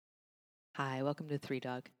Hi, welcome to Three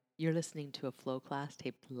Dog. You're listening to a flow class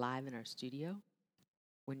taped live in our studio.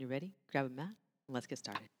 When you're ready, grab a mat and let's get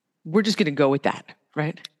started. We're just going to go with that,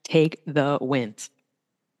 right? Take the wins.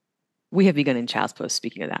 We have begun in child's pose,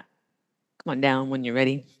 speaking of that. Come on down when you're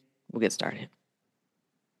ready. We'll get started.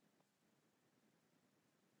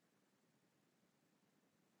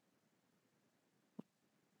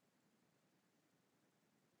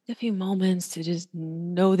 A few moments to just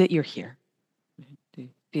know that you're here. To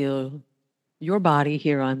feel your body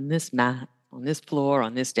here on this mat, on this floor,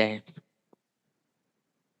 on this day.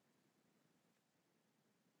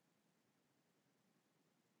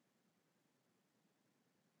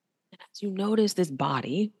 As you notice this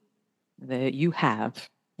body that you have,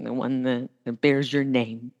 the one that bears your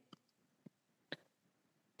name,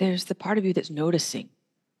 there's the part of you that's noticing.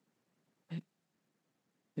 Right?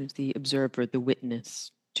 There's the observer, the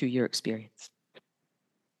witness to your experience.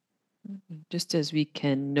 Just as we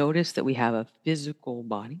can notice that we have a physical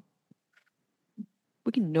body,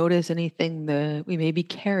 we can notice anything that we may be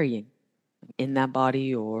carrying in that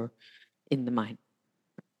body or in the mind.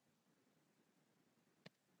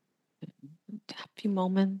 A few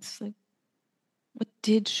moments, like what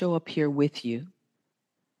did show up here with you?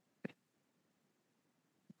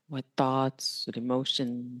 What thoughts, what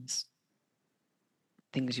emotions,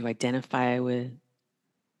 things you identify with?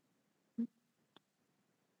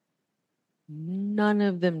 None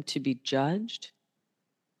of them to be judged,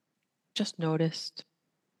 just noticed.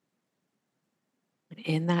 And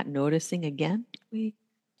in that noticing again, we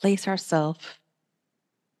place ourselves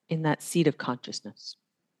in that seat of consciousness.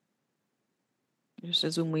 Just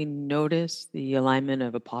as when we notice the alignment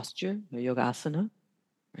of a posture, a yogasana,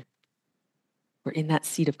 right? We're in that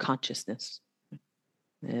seat of consciousness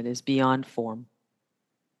that is beyond form.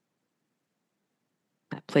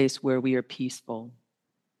 That place where we are peaceful.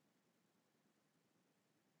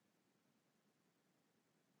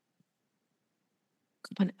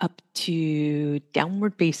 Come on up to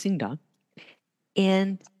downward facing dog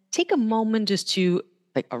and take a moment just to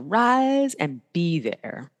like arise and be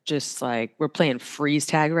there. Just like we're playing freeze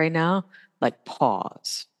tag right now, like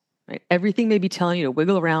pause. Right? Everything may be telling you to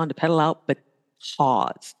wiggle around, to pedal out, but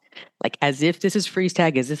pause. Like as if this is freeze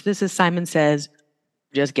tag, as if this is Simon Says,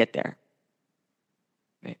 just get there.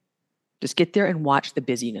 Right? Just get there and watch the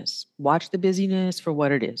busyness. Watch the busyness for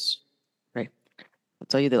what it is. Right? I'll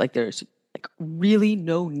tell you that like there's like really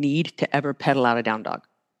no need to ever pedal out a down dog.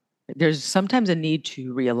 There's sometimes a need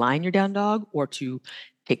to realign your down dog or to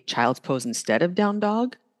take child's pose instead of down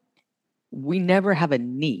dog. We never have a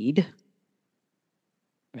need,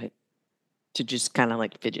 right, to just kind of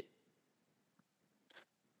like fidget.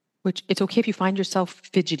 Which it's okay if you find yourself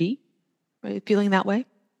fidgety, right, feeling that way.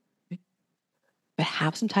 Right? But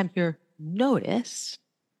have some time here. Notice,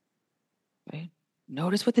 right?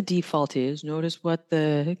 Notice what the default is. Notice what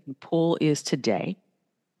the pull is today,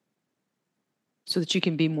 so that you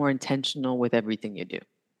can be more intentional with everything you do.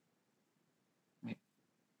 Right?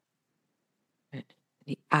 Right?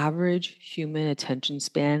 The average human attention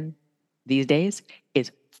span these days is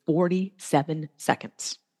 47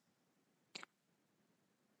 seconds.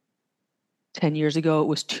 10 years ago, it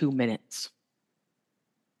was 2 minutes.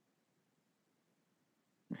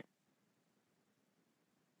 Right.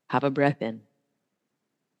 Have a breath in.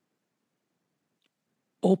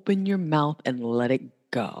 Open your mouth and let it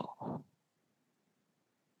go.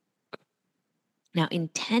 Now,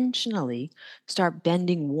 intentionally start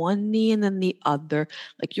bending one knee and then the other,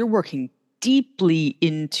 like you're working deeply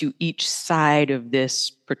into each side of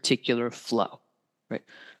this particular flow, right?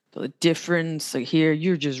 So the difference like here,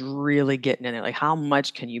 you're just really getting in there. Like, how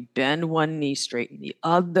much can you bend one knee, straighten the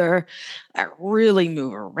other, really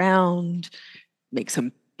move around, make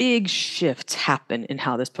some big shifts happen in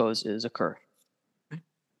how this pose is occurring. Right?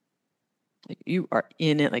 Like you are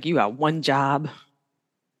in it, like you got one job.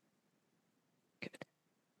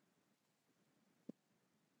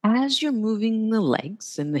 As you're moving the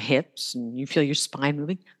legs and the hips and you feel your spine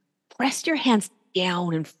moving, press your hands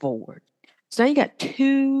down and forward. So now you got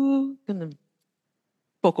two kind of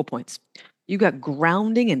focal points. You got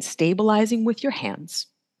grounding and stabilizing with your hands,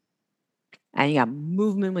 and you got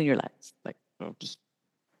movement with your legs. Like, just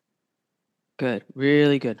good,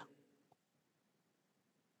 really good.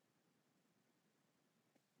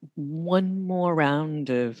 One more round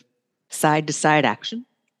of side to side action.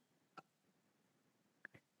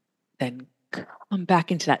 Then come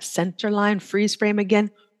back into that center line, freeze frame again,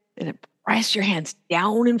 and then press your hands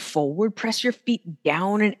down and forward, press your feet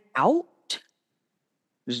down and out.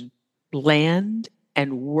 Just land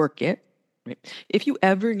and work it. Right? If you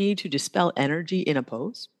ever need to dispel energy in a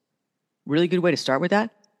pose, really good way to start with that,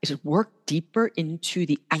 is work deeper into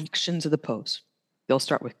the actions of the pose. They'll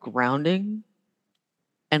start with grounding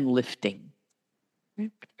and lifting.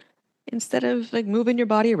 Right? Instead of like moving your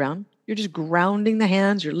body around, you're just grounding the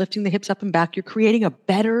hands, you're lifting the hips up and back, you're creating a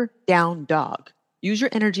better down dog. Use your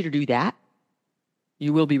energy to do that.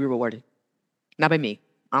 You will be rewarded. Not by me.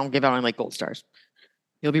 I don't give out any like gold stars.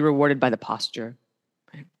 You'll be rewarded by the posture.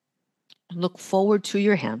 Right? Look forward to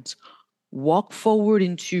your hands. Walk forward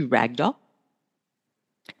into ragdoll.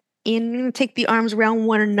 And take the arms around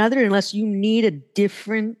one another unless you need a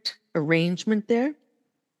different arrangement there.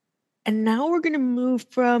 And now we're going to move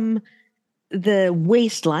from the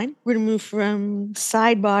waistline. We're going to move from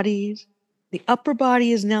side bodies. The upper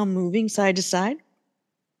body is now moving side to side.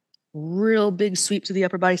 Real big sweep to the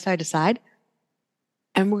upper body side to side.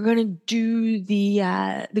 And we're going to do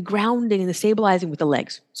the grounding and the stabilizing with the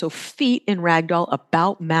legs. So feet in ragdoll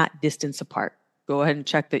about mat distance apart. Go ahead and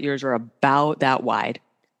check that yours are about that wide.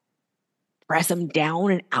 Press them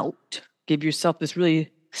down and out. Give yourself this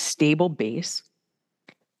really stable base.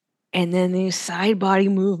 And then these side body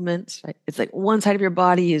movements, right? It's like one side of your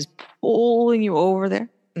body is pulling you over there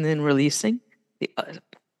and then releasing. The other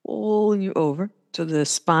pulling you over. So the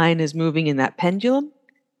spine is moving in that pendulum.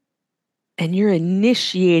 And you're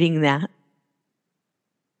initiating that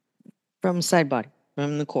from side body,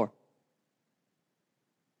 from the core.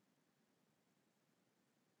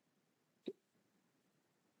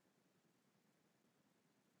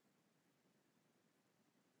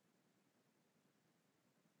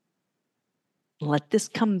 Let this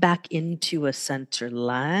come back into a center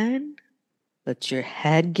line. Let your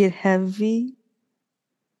head get heavy.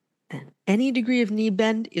 And any degree of knee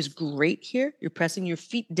bend is great here. You're pressing your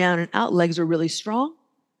feet down and out. Legs are really strong.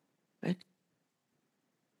 Right?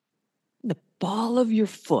 The ball of your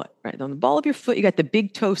foot, right? On the ball of your foot, you got the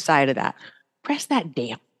big toe side of that. Press that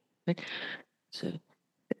down. Right? So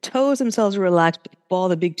the toes themselves are relaxed, but the ball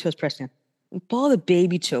of the big toe is pressed down. The ball of the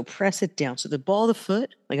baby toe, press it down. So the ball of the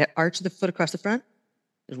foot, like that arch of the foot across the front,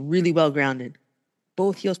 is really well grounded.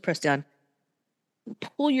 Both heels pressed down.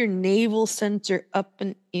 Pull your navel center up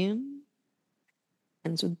and in.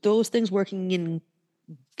 And so those things working in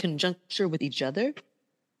conjuncture with each other.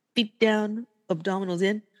 Feet down, abdominals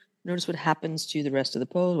in. Notice what happens to the rest of the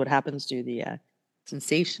pose, what happens to the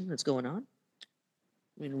sensation that's going on.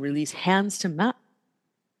 We're going to release hands to mat.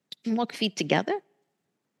 Walk feet together.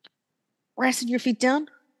 Pressing your feet down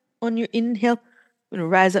on your inhale. We're going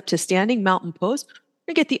to rise up to standing mountain pose.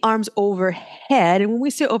 We're going to get the arms overhead. And when we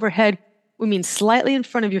say overhead, we mean slightly in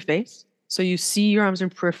front of your face. So you see your arms in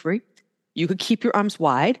periphery. You could keep your arms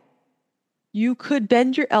wide. You could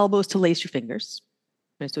bend your elbows to lace your fingers.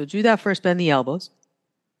 Okay, so do that first, bend the elbows.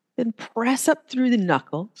 Then press up through the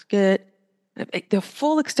knuckles. Get the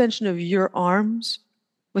full extension of your arms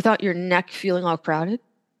without your neck feeling all crowded.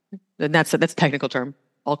 And that's a technical term,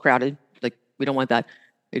 all crowded. Like, we don't want that.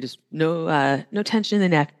 Just no tension in the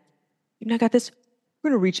neck. You've now got this. We're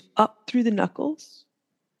going to reach up through the knuckles.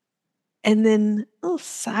 And then a little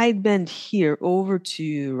side bend here over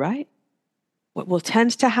to right. What will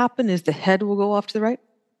tend to happen is the head will go off to the right.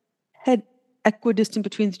 Head equidistant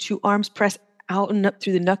between the two arms. Press out and up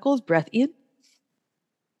through the knuckles. Breath in.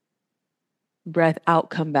 Breath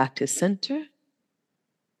out, come back to center.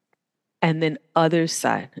 And then other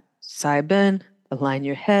side. Side bend. Align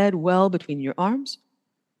your head well between your arms.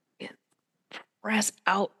 And press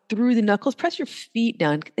out through the knuckles. Press your feet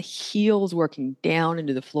down. Get the heels working down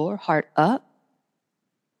into the floor. Heart up.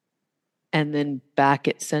 And then back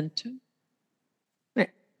at center. Right.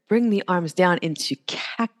 Bring the arms down into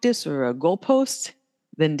cactus or a goalpost.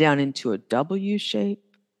 Then down into a W shape.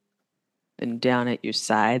 And down at your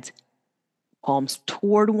sides. Palms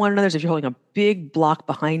toward one another. So if you're holding a big block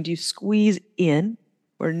behind you, squeeze in.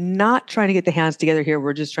 We're not trying to get the hands together here.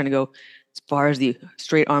 We're just trying to go as far as the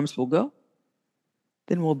straight arms will go.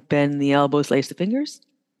 Then we'll bend the elbows, lace the fingers.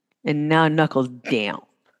 And now knuckles down.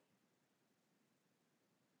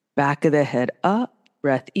 Back of the head up.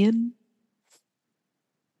 Breath in.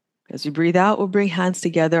 As you breathe out, we'll bring hands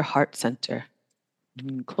together, heart center.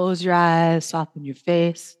 And close your eyes, soften your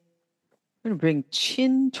face. We're going to bring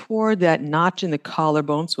chin toward that notch in the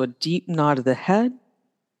collarbone, so a deep nod of the head.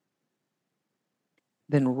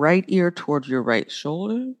 Then right ear toward your right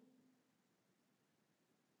shoulder.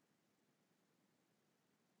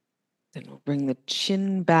 Then we'll bring the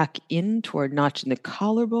chin back in toward notch in the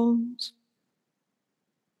collarbones.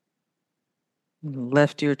 And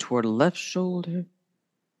left ear toward left shoulder.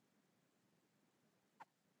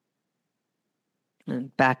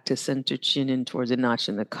 And back to center, chin in towards the notch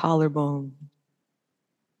in the collarbone.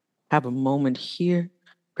 Have a moment here.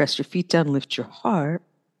 Press your feet down, lift your heart.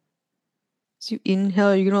 As you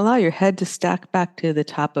inhale, you're going to allow your head to stack back to the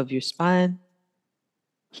top of your spine.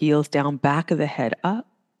 Heels down, back of the head up.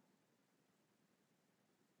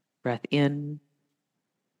 Breath in.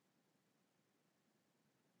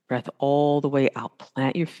 Breath all the way out.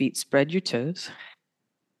 Plant your feet, spread your toes.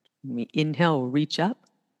 When we inhale, reach up.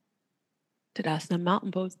 Tadasana,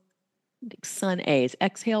 mountain pose. Big sun A's.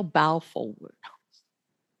 Exhale, bow forward.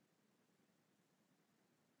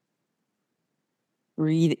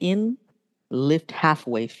 Breathe in, lift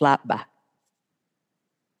halfway, flat back.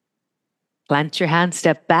 Plant your hands,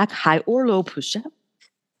 step back, high or low push-up.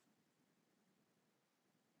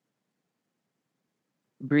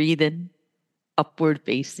 Breathe in, upward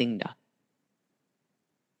facing dog.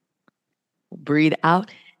 Breathe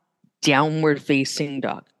out, downward facing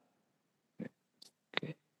dog.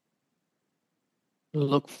 Good.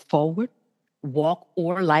 Look forward, walk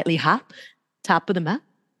or lightly hop, top of the mat.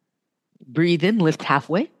 Breathe in, lift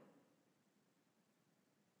halfway.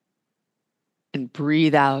 And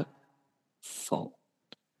breathe out, fold.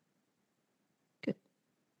 Good.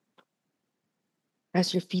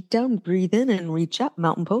 Press your feet down, breathe in and reach up,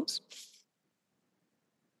 mountain pose.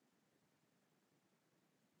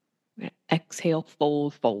 Exhale,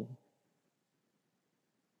 fold, fold.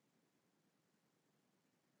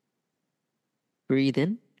 Breathe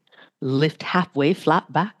in, lift halfway,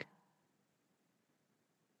 flat back.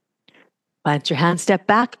 Plant your hands, step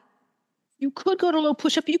back. You could go to low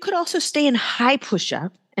push-up. You could also stay in high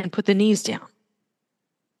push-up and put the knees down.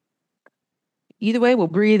 Either way, we'll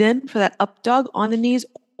breathe in for that up dog on the knees,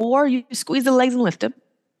 or you squeeze the legs and lift them.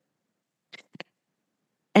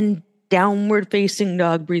 And downward facing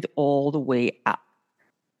dog, breathe all the way out.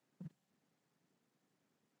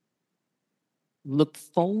 Look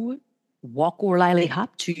forward, walk or lightly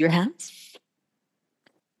hop to your hands.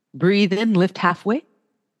 Breathe in, lift halfway.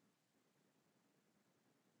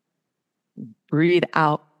 Breathe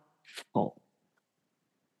out, fold.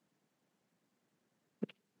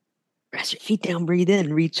 Press your feet down, breathe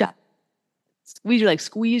in, reach up. Squeeze your legs,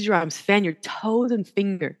 squeeze your arms, fan your toes and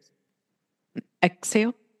fingers.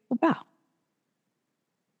 Exhale, bow.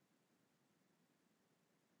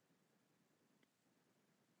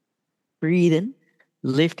 Breathe in,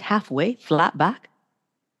 lift halfway, flat back.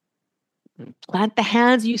 Plant the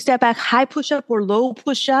hands, you step back, high push-up or low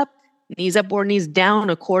push-up, knees up or knees down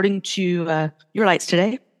according to your lights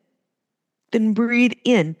today. Then breathe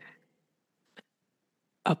in,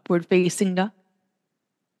 upward facing dog,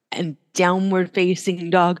 and downward facing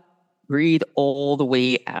dog. Breathe all the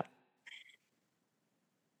way out.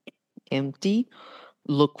 Empty,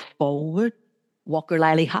 look forward, walk or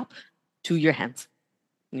lightly hop to your hands.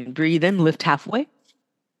 And breathe in, lift halfway.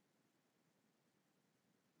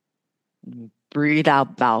 Breathe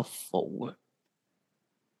out, bow forward.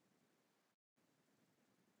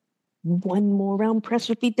 One more round, press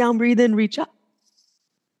your feet down, breathe in, reach up.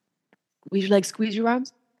 Squeeze your legs, squeeze your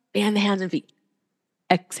arms, bend the hands and feet.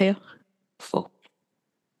 Exhale, fold.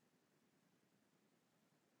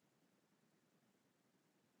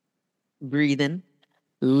 Breathe in,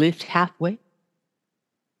 lift halfway.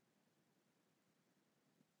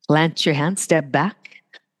 Plant your hands, step back.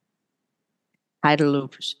 High to low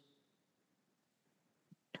push.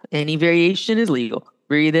 Any variation is legal.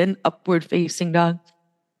 Breathe in, upward facing dog.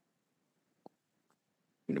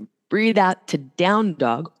 Breathe out to down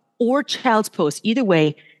dog or child's pose. Either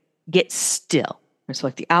way, get still. So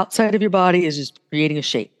like the outside of your body is just creating a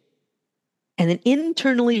shape. And then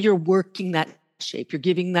internally, you're working that shape. You're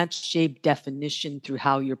giving that shape definition through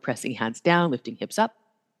how you're pressing hands down, lifting hips up.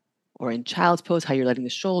 Or in child's pose, how you're letting the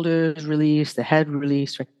shoulders release, the head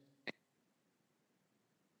release, right?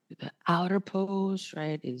 The outer pose,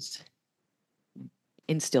 right, is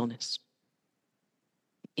in stillness.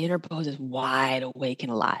 Inner pose is wide awake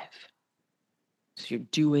and alive. So you're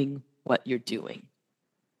doing what you're doing.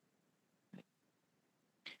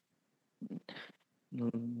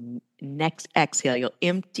 Next exhale, you'll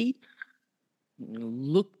empty. You'll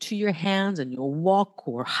look to your hands and you'll walk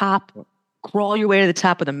or hop or crawl your way to the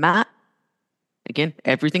top of the mat. Again,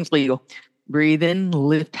 everything's legal. Breathe in,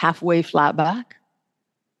 lift halfway, flat back.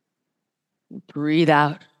 Breathe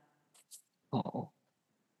out. Oh.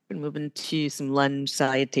 We're moving to some lunge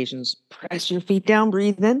salutations. Press your feet down,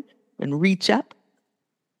 breathe in, and reach up.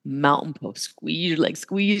 Mountain pose. Squeeze your legs,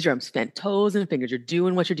 squeeze your arms, bend toes and fingers. You're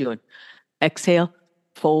doing what you're doing. Exhale,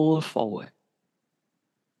 fold forward.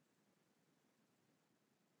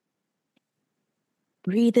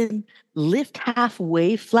 Breathe in, lift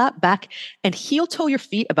halfway, flat back, and heel toe your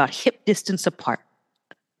feet about hip distance apart.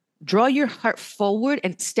 Draw your heart forward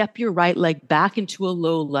and step your right leg back into a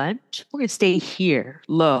low lunge. We're going to stay here,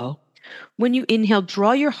 low. When you inhale,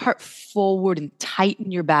 draw your heart forward and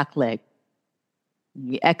tighten your back leg.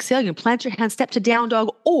 When you exhale, you can plant your hand, step to down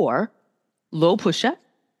dog or low push-up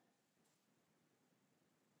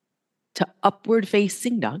to upward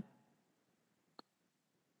facing dog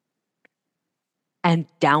and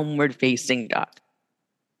downward facing dog.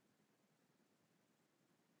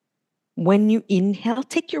 When you inhale,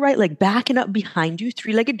 take your right leg back and up behind you,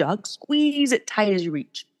 three-legged dog. Squeeze it tight as you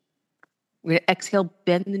reach. We're going to exhale,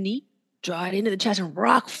 bend the knee, draw it into the chest and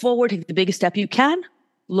rock forward. Take the biggest step you can.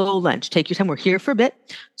 Low lunge. Take your time. We're here for a bit.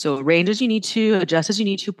 So arrange as you need to, adjust as you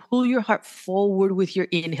need to. Pull your heart forward with your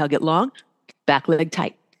inhale. Get long, back leg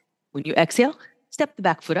tight. When you exhale, step the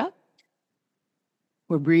back foot up.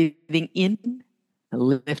 We're breathing in,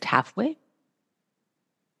 lift halfway.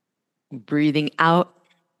 Breathing out,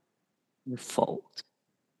 fold.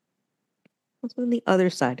 Let's go on the other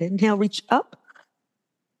side. Inhale, reach up.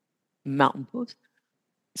 Mountain pose.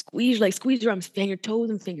 Squeeze your legs, squeeze your arms, fan your toes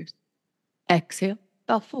and fingers. Exhale,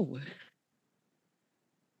 bow forward.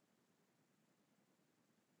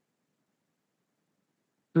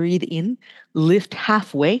 Breathe in, lift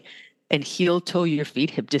halfway, and heel toe your feet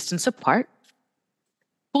hip distance apart.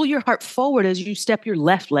 Pull your heart forward as you step your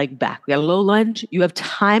left leg back. We got a low lunge. You have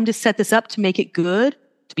time to set this up to make it good,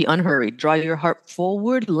 to be unhurried. Draw your heart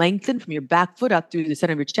forward, lengthen from your back foot up through the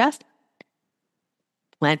center of your chest.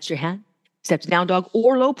 Plant your hand, step to down dog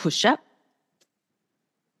or low push-up.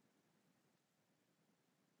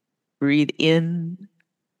 Breathe in.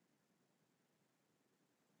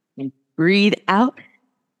 And breathe out,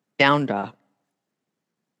 down dog.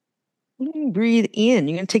 Breathe in.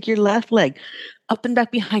 You're going to take your left leg up and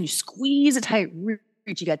back behind you. Squeeze it tight.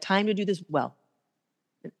 Reach. You got time to do this well.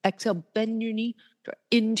 And exhale, bend your knee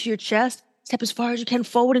into your chest. Step as far as you can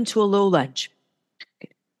forward into a low lunge.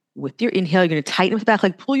 With your inhale, you're going to tighten with the back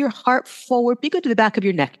leg. Pull your heart forward. Be good to the back of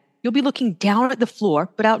your neck. You'll be looking down at the floor,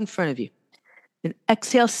 but out in front of you. Then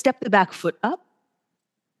exhale, step the back foot up.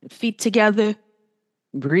 Feet together.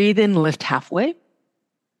 Breathe in, lift halfway.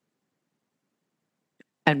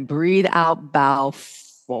 And breathe out, bow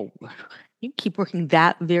forward. You keep working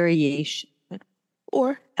that variation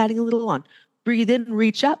or adding a little on. Breathe in,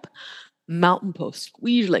 reach up, mountain pose.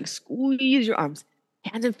 Squeeze your legs, squeeze your arms,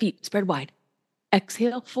 hands and feet spread wide.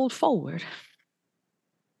 Exhale, fold forward.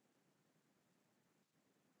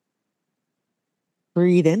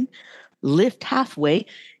 Breathe in, lift halfway,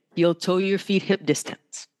 heel toe your feet hip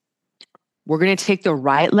distance. We're going to take the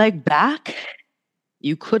right leg back.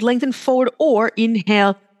 You could lengthen forward or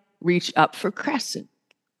inhale, reach up for crescent.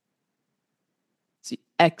 So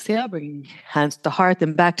exhale, bring hands to heart,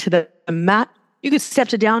 then back to the mat. You could step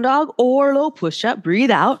to down dog or low push-up.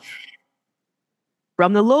 Breathe out.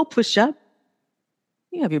 From the low push-up,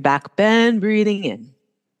 you have your back bend, breathing in.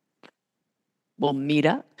 We'll meet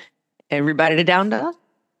up. Everybody to down dog.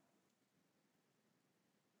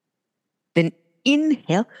 Then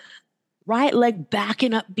inhale, right leg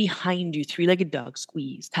backing up behind you, three-legged dog,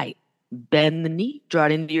 squeeze tight. Bend the knee, draw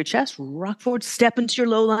it into your chest, rock forward, step into your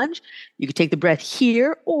low lunge. You can take the breath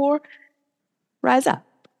here or rise up.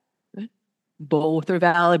 Both are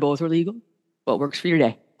valid, both are legal. What works for your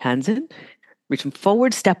day? Hands in, reach them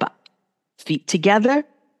forward, step up. Feet together.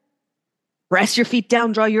 Press your feet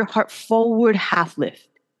down, draw your heart forward, half lift.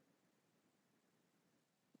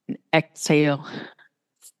 And exhale,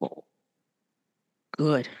 fold.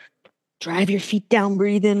 Good. Drive your feet down,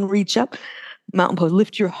 breathe in, reach up. Mountain pose,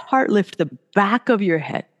 lift your heart, lift the back of your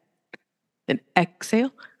head. Then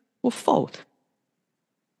exhale, we'll fold.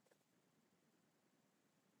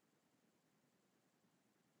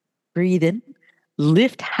 Breathe in,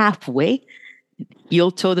 lift halfway, heel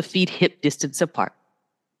toe the feet hip distance apart.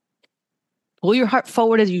 Pull your heart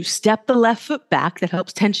forward as you step the left foot back. That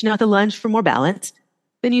helps tension out the lunge for more balance.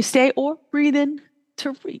 Then you stay or breathe in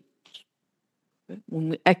to reach. When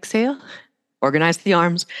we exhale, organize the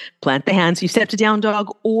arms, plant the hands. You step to down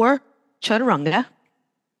dog or chaturanga.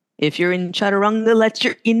 If you're in chaturanga, let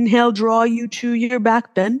your inhale draw you to your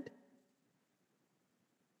back bend.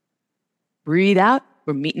 Breathe out.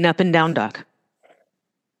 We're meeting up in down dog.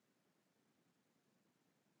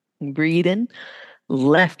 Breathe in.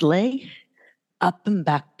 Left leg up and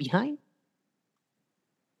back behind.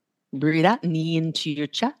 Breathe out. Knee into your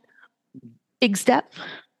chest. Big step.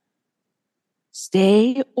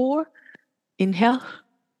 Stay or inhale.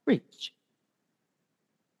 Reach.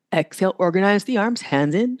 Exhale. Organize the arms.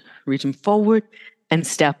 Hands in. Reach them forward and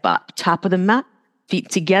step up. Top of the mat. Feet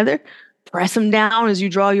together. Press them down as you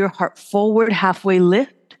draw your heart forward, halfway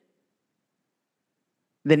lift.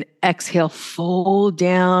 Then exhale, fold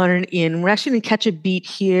down and in. We're actually going to catch a beat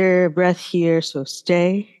here, breath here. So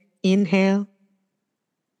stay, inhale,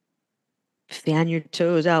 Fan your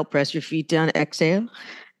toes out, press your feet down, exhale.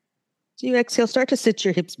 So you exhale, start to sit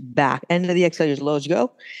your hips back. End of the exhale, you're as low as you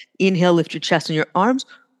go. Inhale, lift your chest and your arms.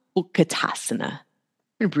 Utkatasana.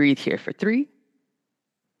 And breathe here for 3.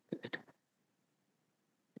 Good.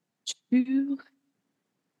 2.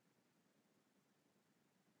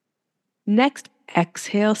 Next,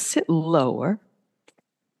 exhale, sit lower.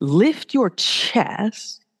 Lift your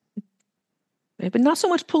chest, but not so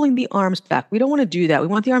much pulling the arms back. We don't want to do that. We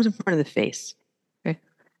want the arms in front of the face. Okay?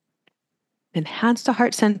 Then hands to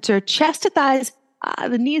heart center, chest to thighs.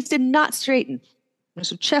 The knees did not straighten.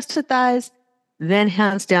 So chest to thighs, then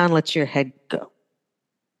hands down, let your head go.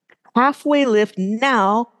 Halfway lift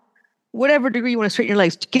now, whatever degree you want to straighten your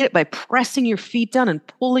legs, get it by pressing your feet down and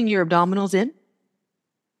pulling your abdominals in.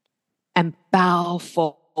 And bow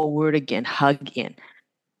forward again, hug in.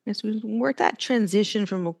 So we work that transition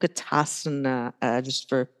from Utkatasana just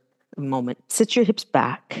for a moment. Sit your hips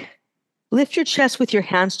back. Lift your chest with your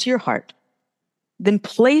hands to your heart. Then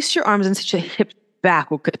place your arms and sit your hips back,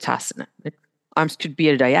 Utkatasana. Arms could be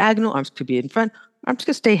at a diagonal, arms could be in front. Arms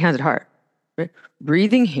could stay hands at heart. Right?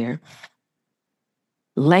 Breathing here.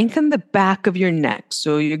 Lengthen the back of your neck.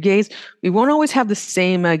 So your gaze, we won't always have the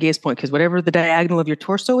same gaze point because whatever the diagonal of your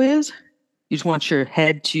torso is, you just want your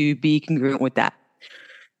head to be congruent with that.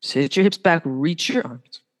 Sit your hips back, reach your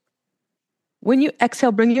arms. When you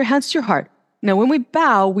exhale, bring your hands to your heart. Now, when we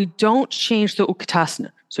bow, we don't change the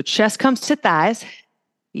Utkatasana. So chest comes to thighs.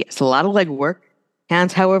 Yes, a lot of leg work.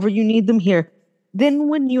 Hands however you need them here. Then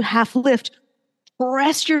when you half lift,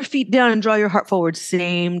 press your feet down and draw your heart forward,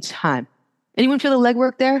 same time. Anyone feel the leg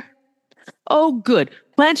work there? Oh, good.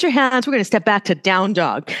 Plant your hands. We're going to step back to down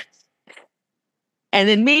dog. And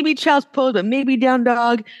then maybe child's pose, but maybe down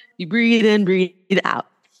dog. You breathe in, breathe out.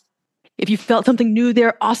 If you felt something new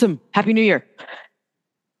there, awesome. Happy New Year.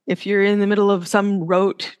 If you're in the middle of some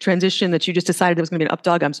rote transition that you just decided it was going to be an up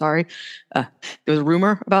dog, I'm sorry. There was a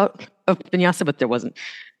rumor about a vinyasa, but there wasn't.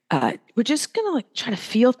 We're just going to try to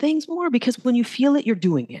feel things more because when you feel it, you're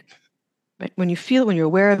doing it. Right? When you feel it, when you're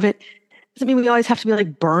aware of it, doesn't mean we always have to be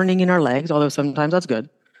burning in our legs, although sometimes that's good.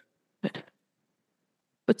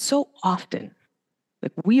 But so often,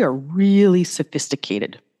 we are really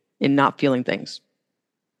sophisticated in not feeling things.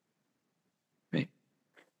 Right?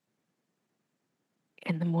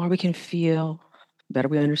 And the more we can feel, the better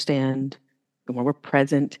we understand, the more we're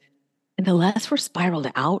present, and the less we're spiraled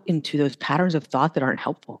out into those patterns of thought that aren't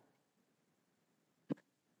helpful.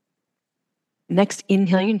 Next,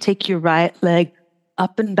 inhale, you can take your right leg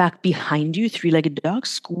up and back behind you, 3-legged dog,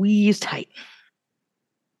 squeeze tight.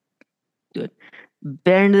 Good.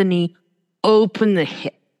 Bend the knee, open the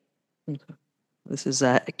hip. This is,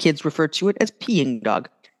 kids refer to it as peeing dog.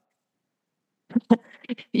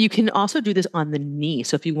 You can also do this on the knee.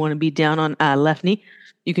 So if you want to be down on left knee,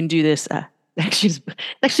 you can do this.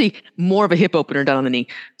 Actually more of a hip opener down on the knee.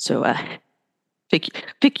 So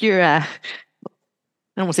pick your, I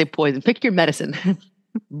don't want to say poison, pick your medicine.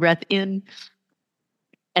 Breath in.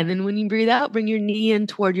 And then when you breathe out, bring your knee in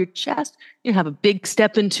toward your chest. You have a big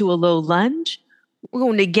step into a low lunge. We're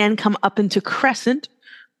going to again come up into crescent.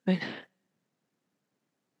 Right?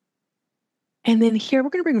 And then here,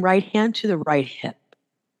 we're going to bring right hand to the right hip.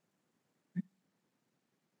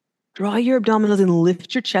 Draw your abdominals and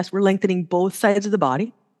lift your chest. We're lengthening both sides of the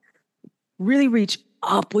body. Really reach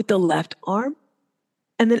up with the left arm.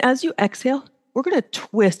 And then as you exhale, we're going to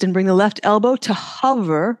twist and bring the left elbow to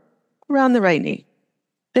hover around the right knee.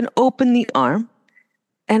 Then open the arm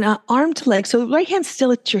and arm to leg. So right hand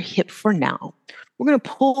still at your hip for now. We're going to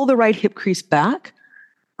pull the right hip crease back.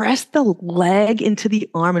 Press the leg into the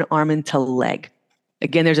arm and arm into leg.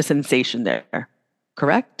 Again, there's a sensation there.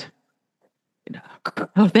 Correct?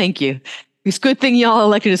 Oh, thank you. It's a good thing y'all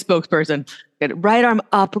elected a spokesperson. Get right arm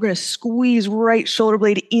up. We're going to squeeze right shoulder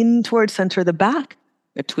blade in towards center of the back.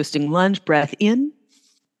 A twisting lunge, breath in.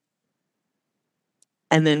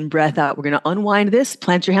 And then breath out. We're going to unwind this.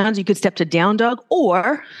 Plant your hands. You could step to down dog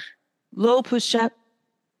or low push-up.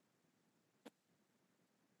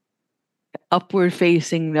 Upward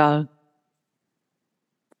facing dog.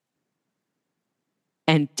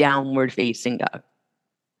 And downward facing dog.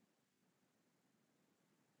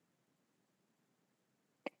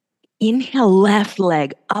 Inhale, left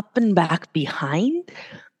leg up and back behind.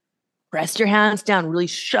 Press your hands down. Really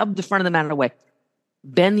shove the front of the mat away.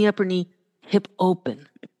 Bend the upper knee, hip open.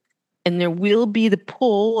 And there will be the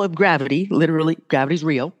pull of gravity. Literally, gravity's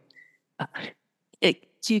real.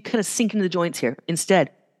 So you kind of sink into the joints here. Instead,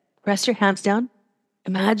 press your hands down.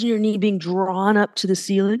 Imagine your knee being drawn up to the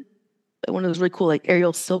ceiling. One of those really cool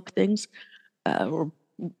aerial silk things. Or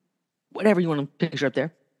whatever you want to picture up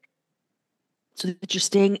there. so that you're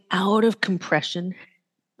staying out of compression.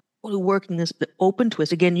 Working this the open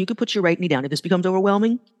twist. Again, you could put your right knee down. If this becomes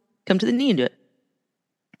overwhelming, come to the knee and do it.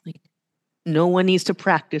 Like, no one needs to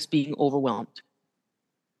practice being overwhelmed.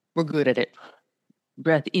 We're good at it.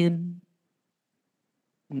 Breath in.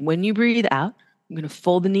 When you breathe out, I'm going to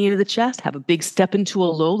fold the knee into the chest, have a big step into a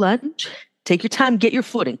low lunge. Take your time, get your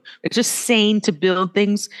footing. It's just sane to build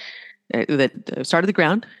things that start at the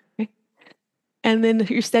ground. Okay? And then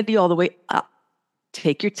you're steady all the way up.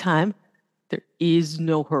 Take your time. There is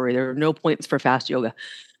no hurry. There are no points for fast yoga.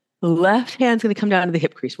 The left hand's going to come down to the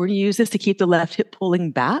hip crease. We're going to use this to keep the left hip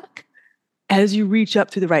pulling back as you reach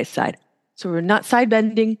up through the right side. So we're not side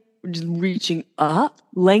bending. We're just reaching up,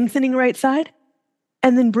 lengthening right side,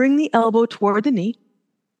 and then bring the elbow toward the knee.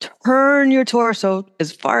 Turn your torso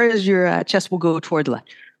as far as your chest will go toward the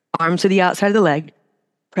left. Arm to the outside of the leg.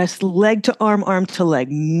 Press leg to arm to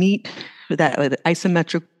leg. Meet with that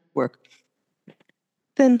isometric work.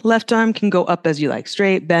 Then left arm can go up as you like,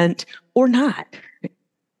 straight, bent, or not.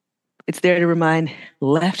 It's there to remind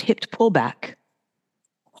left hip to pull back,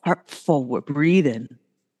 heart forward, breathe in,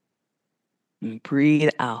 and breathe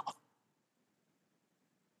out.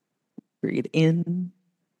 Breathe in,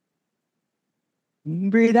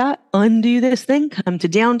 breathe out, undo this thing, come to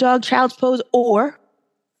down dog, child's pose, or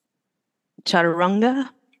chaturanga.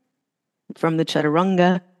 From the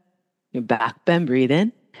chaturanga, your back bend, breathe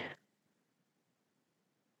in.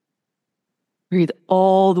 Breathe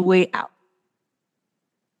all the way out.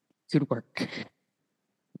 Good work.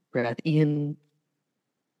 Breath in.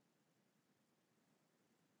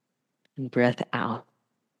 And breath out.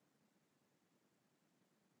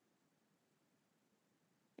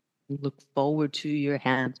 Look forward to your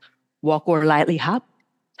hands. Walk or lightly hop,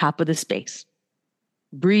 top of the space.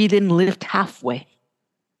 Breathe in, lift halfway.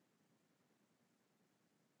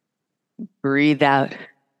 Breathe out.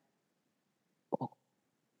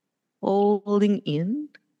 Holding in.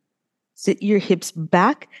 Sit your hips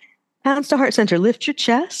back. Hands to heart center. Lift your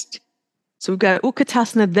chest. So we've got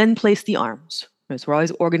Utkatasana, then place the arms. So we're always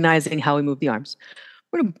organizing how we move the arms.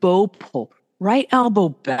 We're going to bow pull. Right elbow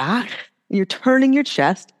back. You're turning your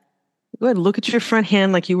chest. Go ahead and look at your front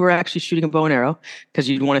hand like you were actually shooting a bow and arrow because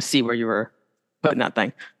you'd want to see where you were putting that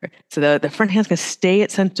thing. So the front hand's going to stay at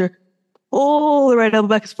center. Pull the right elbow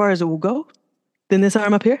back as far as it will go. Then this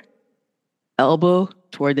arm up here. Elbow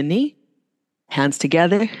toward the knee. Hands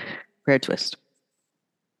together. Prayer twist.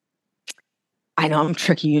 I know I'm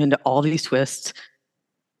tricking you into all these twists.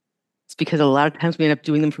 It's because a lot of times we end up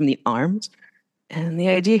doing them from the arms. And the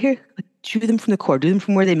idea here, do them from the core. Do them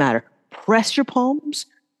from where they matter. Press your palms.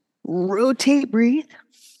 Rotate, breathe.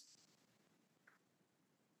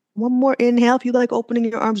 One more inhale. If you like opening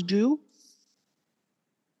your arms, do.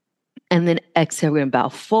 And then exhale, we're going to bow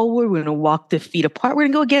forward. We're going to walk the feet apart. We're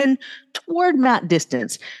going to go again toward mat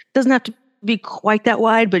distance. Doesn't have to be quite that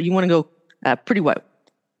wide, but you want to go pretty wide.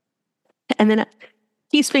 And then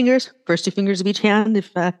peace fingers, first two fingers of each hand.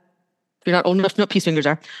 If you're not old enough to know what peace fingers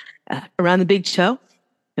are. Around the big toe,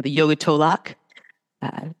 the yoga toe lock.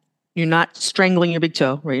 You're not strangling your big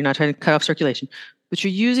toe, right? You're not trying to cut off circulation, but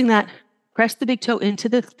you're using that. Press the big toe into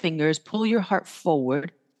the fingers, pull your heart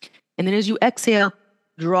forward. And then as you exhale,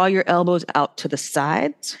 draw your elbows out to the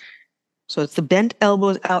sides. So it's the bent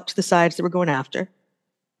elbows out to the sides that we're going after.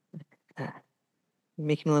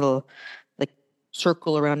 Making a little like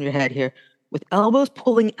circle around your head here with elbows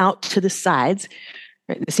pulling out to the sides.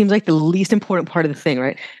 Right? It seems like the least important part of the thing,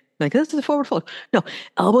 right? Like this is a forward fold. No,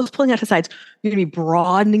 elbows pulling out to the sides. You're going to be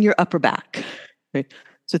broadening your upper back. Right?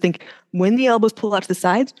 So think when the elbows pull out to the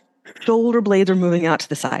sides, shoulder blades are moving out to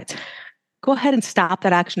the sides. Go ahead and stop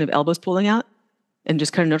that action of elbows pulling out and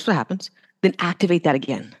just kind of notice what happens. Then activate that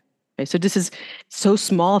again. Okay? So this is so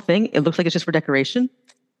small a thing. It looks like it's just for decoration,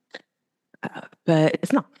 but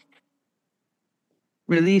it's not.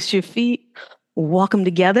 Release your feet. Walk them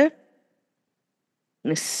together. You're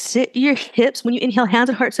going to sit your hips. When you inhale, hands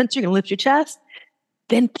at heart center, you're going to lift your chest.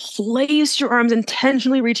 Then place your arms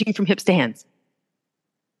intentionally reaching from hips to hands.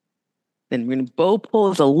 Then we're going to bow pull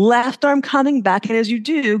with the left arm coming back. And as you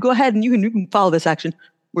do, go ahead and you can follow this action.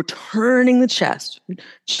 We're turning the chest.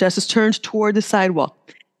 Chest is turned toward the sidewall.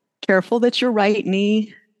 Careful that your right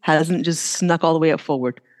knee hasn't just snuck all the way up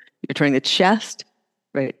forward. You're turning the chest,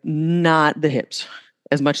 right? Not the hips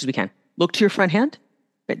as much as we can. Look to your front hand.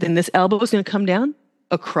 Right? Then this elbow is going to come down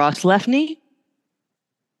across left knee.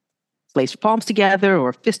 Place your palms together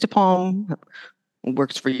or fist to palm.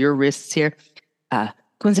 Works for your wrists here.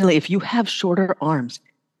 Coincidentally, if you have shorter arms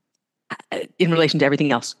in relation to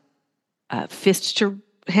everything else, fist to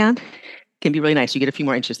hand can be really nice. You get a few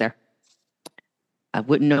more inches there. I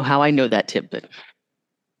wouldn't know how I know that tip, but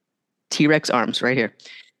T-Rex arms right here.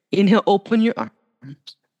 Inhale, open your arms.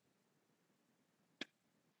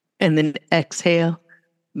 And then exhale,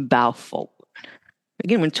 bow forward.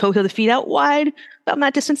 Again, when toe heel the feet out wide, about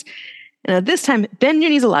that distance. And this time, bend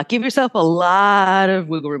your knees a lot. Give yourself a lot of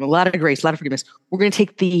wiggle room, a lot of grace, a lot of forgiveness. We're going to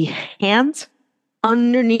take the hands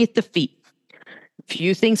underneath the feet. A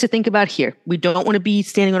few things to think about here. We don't want to be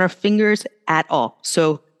standing on our fingers at all.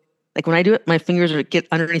 So, like when I do it, my fingers get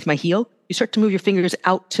underneath my heel. You start to move your fingers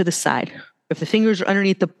out to the side. If the fingers are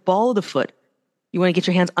underneath the ball of the foot, you want to get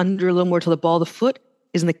your hands under a little more till the ball of the foot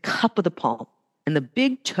is in the cup of the palm. And the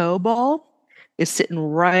big toe ball is sitting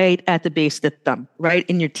right at the base of the thumb, right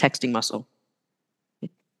in your texting muscle.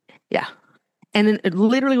 Yeah. And then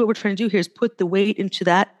literally what we're trying to do here is put the weight into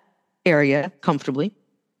that area comfortably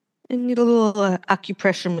and get a little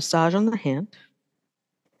acupressure massage on the hand.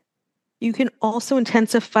 You can also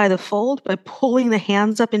intensify the fold by pulling the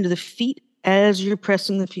hands up into the feet as you're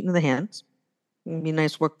pressing the feet into the hands. It'd be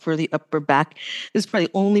nice work for the upper back. This is probably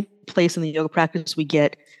the only place in the yoga practice we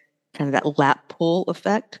get kind of that lat pull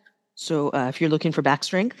effect. So if you're looking for back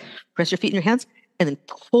strength, press your feet in your hands and then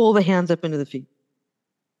pull the hands up into the feet.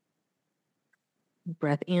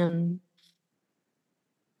 Breath in.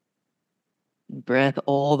 Breath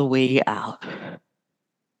all the way out.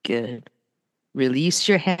 Good. Release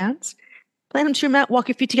your hands. Plant them to your mat. Walk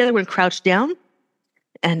your feet together. We're going to crouch down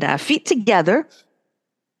and feet together.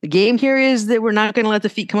 The game here is that we're not going to let the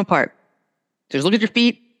feet come apart. Just look at your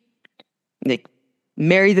feet. Like,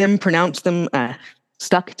 marry them, pronounce them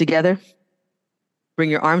stuck together. Bring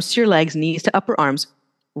your arms to your legs, knees to upper arms.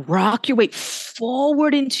 Rock your weight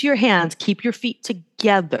forward into your hands. Keep your feet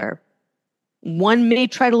together. One may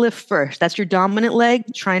try to lift first. That's your dominant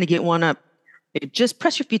leg trying to get one up. Just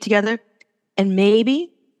press your feet together and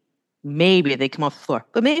maybe they come off the floor,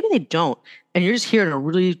 but maybe they don't. And you're just here in a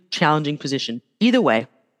really challenging position. Either way,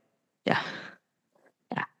 yeah.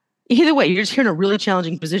 Either way, you're just here in a really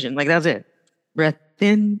challenging position. Like that's it. Breath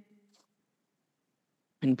in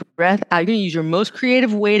and breath out. You're going to use your most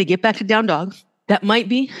creative way to get back to down dog. That might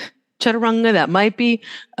be chaturanga. That might be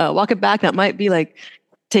walk it back. That might be like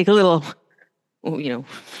take a little,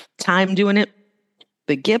 time doing it.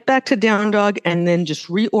 But get back to down dog and then just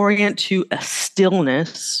reorient to a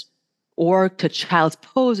stillness or to child's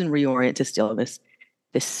pose and reorient to stillness.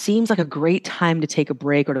 This seems like a great time to take a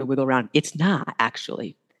break or to wiggle around. It's not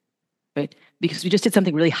actually, right? Because we just did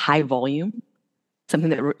something really high volume, something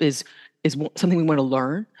that is something we want to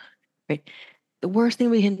learn, right? The worst thing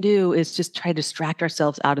we can do is just try to distract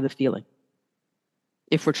ourselves out of the feeling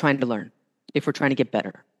if we're trying to learn, if we're trying to get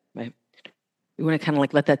better, right? We want to kind of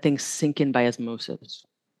like let that thing sink in by osmosis,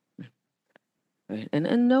 right?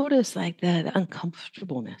 And notice like that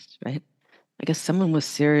uncomfortableness, right? I guess someone with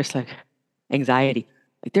serious like anxiety,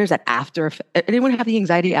 like there's that after. Anyone have the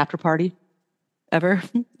anxiety after party ever?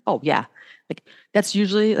 Oh yeah, like that's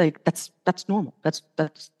usually like that's normal. That's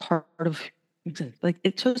part of like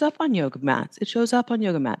it shows up on yoga mats. It shows up on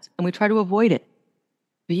yoga mats, and we try to avoid it.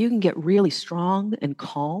 But you can get really strong and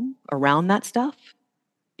calm around that stuff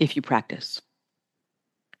if you practice.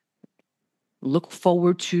 Look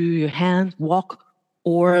forward to your hands, walk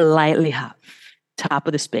or lightly hop, top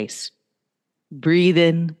of the space. Breathe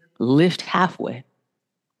in, lift halfway.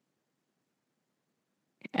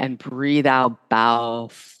 And breathe out, bow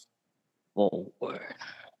forward.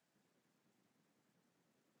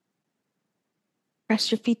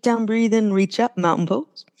 Press your feet down, breathe in, reach up, mountain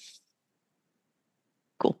pose.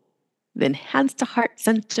 Cool. Then hands to heart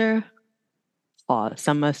center. Pause,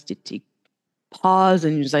 samasthiti. Pause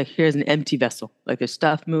and you're just like, here's an empty vessel. Like there's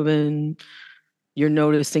stuff moving. You're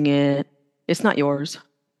noticing it. It's not yours.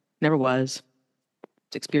 Never was.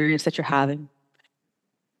 It's experience that you're having.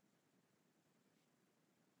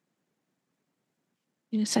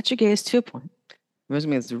 You set your gaze to a point.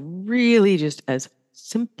 It's really just as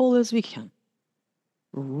simple as we can.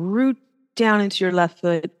 Root down into your left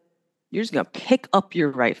foot. You're just going to pick up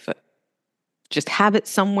your right foot. Just have it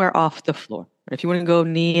somewhere off the floor. If you want to go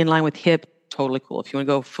knee in line with hip, totally cool. If you want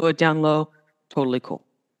to go foot down low, totally cool.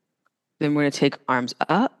 Then we're going to take arms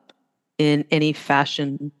up in any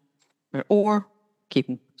fashion or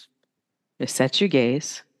keeping. Set your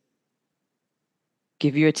gaze.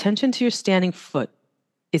 Give your attention to your standing foot.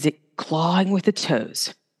 Is it clawing with the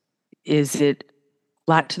toes? Is it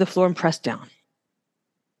flat to the floor and pressed down?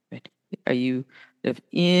 Right? Are you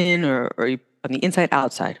in or are you on the inside,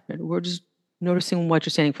 outside? Right? We're just noticing what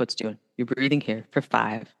your standing foot's doing. You're breathing here for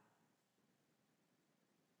 5.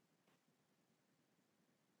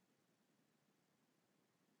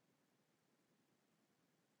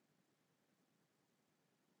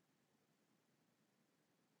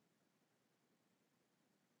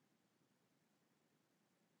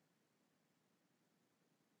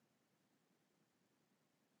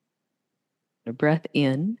 A breath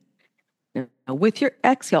in. Now, with your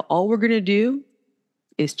exhale, all we're going to do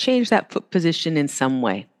is change that foot position in some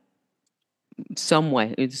way. Some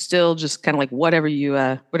way. It's still just kind of like whatever you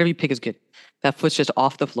pick is good. That foot's just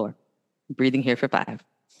off the floor. Breathing here for 5.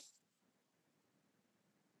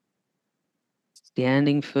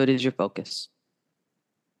 Standing foot is your focus.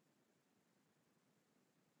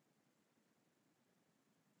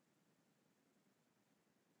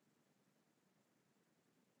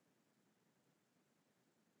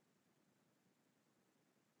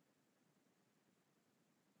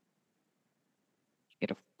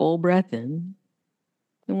 Get a full breath in.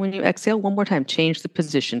 And when you exhale, one more time, change the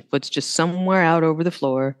position. Foot's just somewhere out over the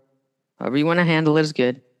floor. However you want to handle it is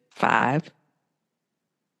good. 5.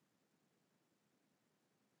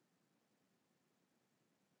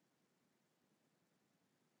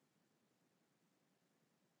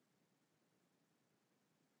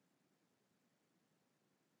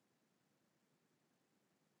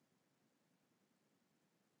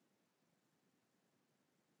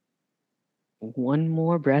 One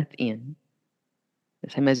more breath in.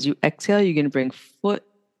 This time as you exhale, you're going to bring foot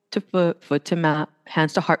to foot, foot to mat,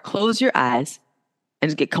 hands to heart. Close your eyes and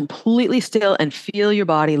just get completely still and feel your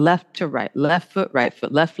body left to right, left foot,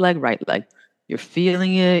 left leg, right leg. You're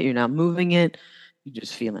feeling it. You're not moving it. You're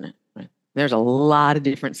just feeling it. Right? There's a lot of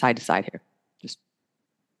different side to side here. Just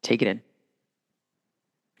take it in.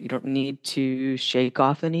 You don't need to shake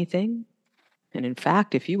off anything. And in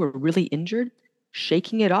fact, if you were really injured,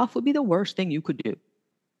 shaking it off would be the worst thing you could do.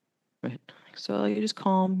 Right? So you're just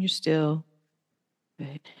calm, you're still,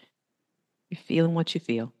 right? You're feeling what you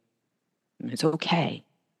feel. And it's okay.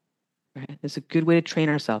 Right? It's a good way to train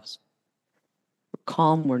ourselves. We're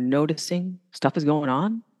calm, we're noticing stuff is going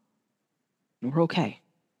on, and we're okay.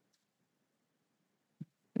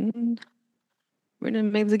 And we're gonna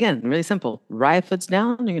make this again really simple. Right foot's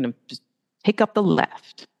down, you're gonna just pick up the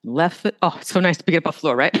left. Left foot, oh, it's so nice to pick it up off the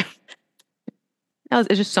floor, right? Now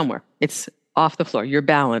it's just somewhere. It's off the floor. You're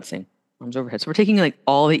balancing. Arms overhead. So we're taking like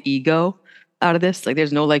all the ego out of this. Like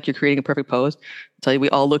there's no like you're creating a perfect pose. I tell you, we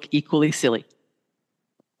all look equally silly.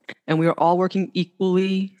 And we are all working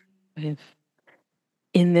equally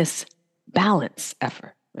in this balance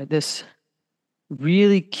effort, right? This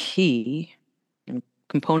really key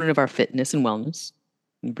component of our fitness and wellness.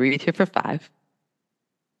 And breathe here for 5.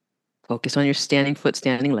 Focus on your standing foot,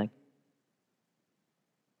 standing leg.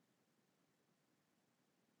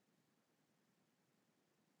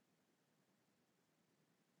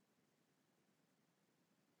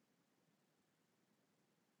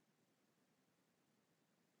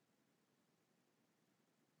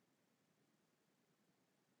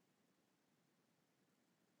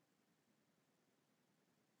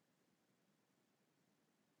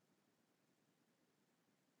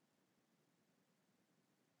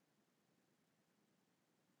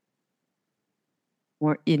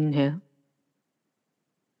 More inhale.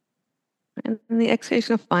 And the exhale is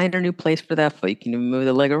going to find a new place for that foot. You can move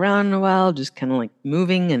the leg around in a while, just kind of like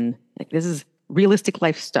moving. And like this is realistic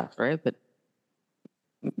life stuff, right? But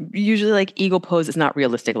usually like ego pose is not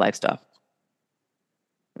realistic life stuff.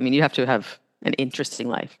 I mean, you have to have an interesting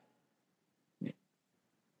life.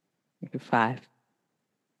 5.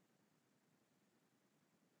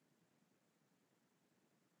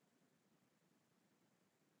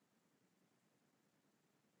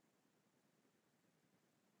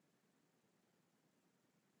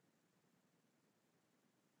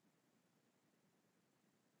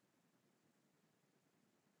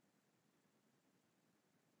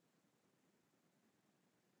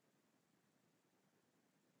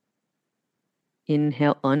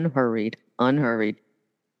 Inhale, unhurried, unhurried.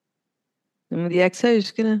 And with the exhale, you're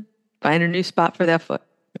just going to find a new spot for that foot.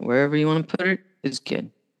 Wherever you want to put it is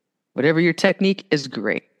good. Whatever your technique is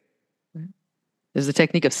great. This is the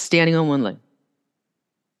technique of standing on one leg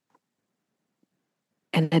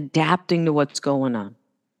and adapting to what's going on.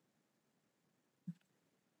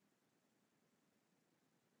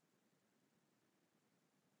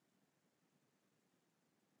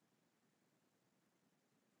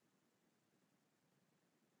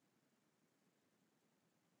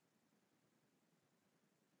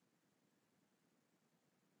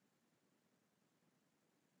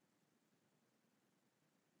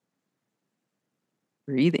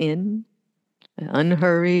 Breathe in,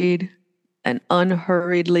 unhurried, and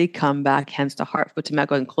unhurriedly come back, hands to heart, foot to mat.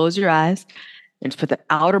 Go ahead and close your eyes and just put the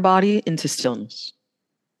outer body into stillness.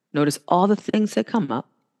 Notice all the things that come up.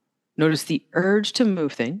 Notice the urge to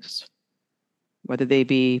move things, whether they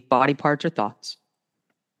be body parts or thoughts.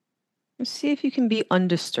 And see if you can be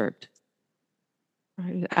undisturbed,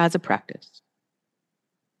 right, as a practice.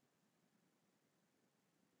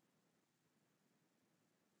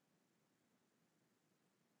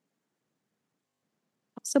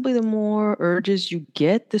 possibly the more urges you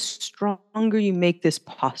get, the stronger you make this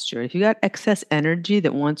posture. If you got excess energy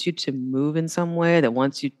that wants you to move in some way, that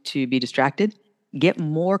wants you to be distracted, get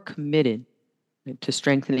more committed to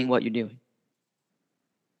strengthening what you're doing.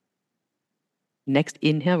 Next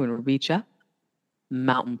inhale, we're going to reach up,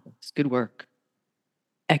 mountain pose. Good work.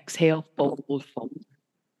 Exhale, fold, fold.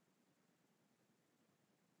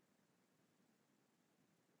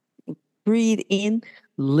 Breathe in,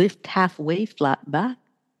 lift halfway, flat back.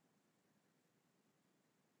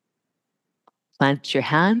 Plant your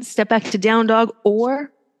hands, step back to down dog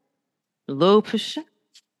or low push-up.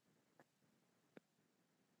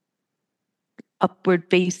 Upward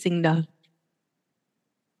facing dog.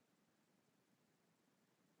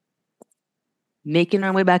 Making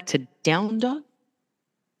our way back to down dog.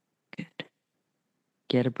 Good.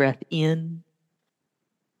 Get a breath in.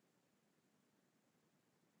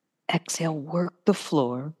 Exhale, work the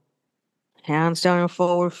floor. Hands down and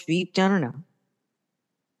forward, feet down and up.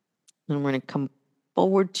 And we're going to come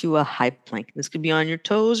forward to a high plank. This could be on your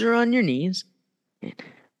toes or on your knees. Good.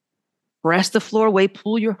 Press the floor away,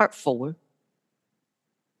 pull your heart forward.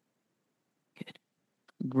 Good.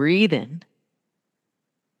 Breathe in.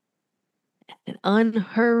 An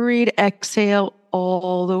unhurried exhale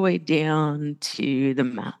all the way down to the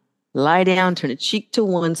mat. Lie down, turn a cheek to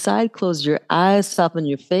one side, close your eyes, soften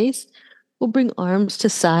your face. We'll bring arms to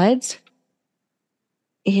sides.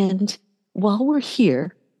 And while we're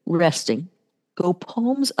here, resting, go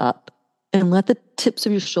palms up and let the tips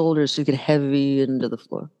of your shoulders get heavy into the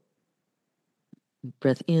floor.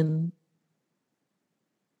 Breath in.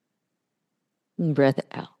 And breath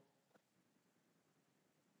out.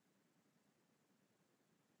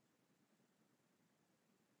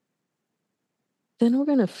 Then we're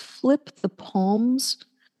going to flip the palms.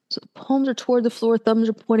 So the palms are toward the floor, thumbs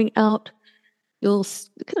are pointing out. You'll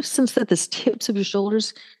kind of sense that the tips of your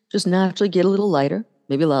shoulders just naturally get a little lighter,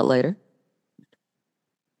 maybe a lot lighter.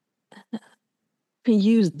 You can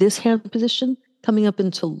use this hand position coming up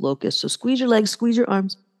into locust. So squeeze your legs, squeeze your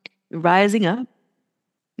arms, rising up,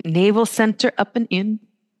 navel center up and in.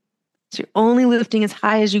 So you're only lifting as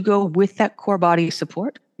high as you go with that core body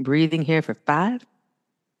support. Breathing here for 5,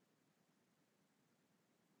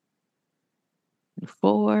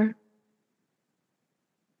 4,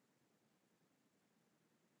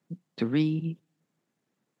 3,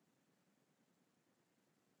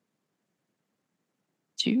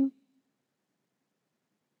 2,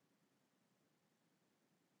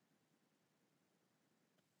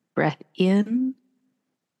 breath in.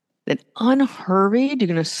 Then unhurried, you're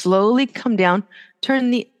going to slowly come down,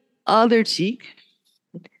 turn the other cheek.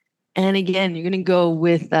 And again, you're going to go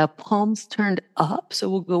with palms turned up. So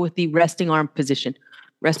we'll go with the resting arm position.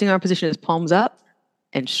 Resting arm position is palms up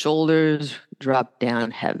and shoulders drop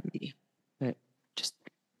down heavy. Right? Just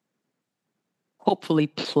hopefully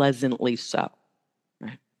pleasantly so.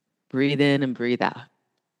 Right? Breathe in and breathe out.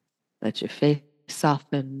 Let your face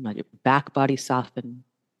soften, let your back body soften.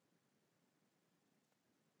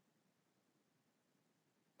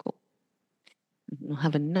 Cool. We'll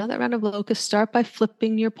have another round of locust. Start by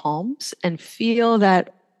flipping your palms and feel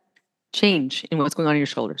that change in what's going on in your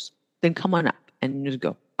shoulders. Then come on up and just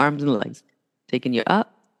go. Arms and legs. Taking you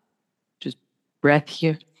up. Just breath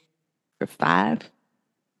here for 5.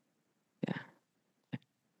 Yeah.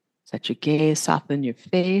 Set your gaze, soften your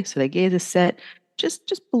face. So that gaze is set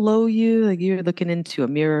just below you, like you're looking into a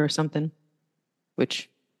mirror or something, which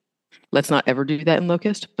let's not ever do that in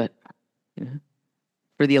locust, but you know,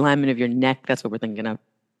 for the alignment of your neck, that's what we're thinking of.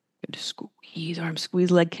 Just squeeze arm,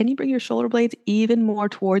 squeeze leg. Can you bring your shoulder blades even more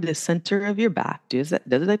toward the center of your back? Does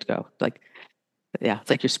that go? Like, yeah, it's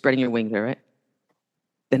like you're spreading your wings there, right?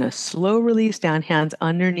 Then a slow release down, hands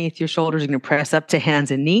underneath your shoulders. You're going to press up to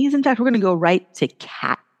hands and knees. In fact, we're going to go right to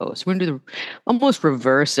cat pose. We're going to do the almost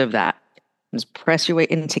reverse of that. Just press your way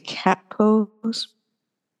into cat pose.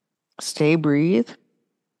 Stay, breathe.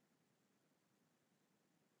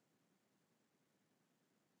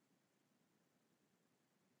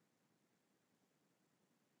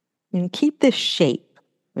 And keep this shape.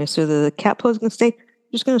 Okay, so the cat pose is going to stay.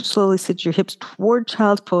 You're just going to slowly sit your hips toward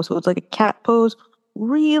child's pose. So it's like a cat pose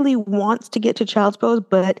really wants to get to child's pose,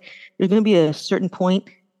 but there's going to be a certain point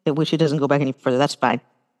at which it doesn't go back any further. That's fine.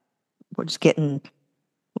 We're just getting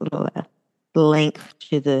a little length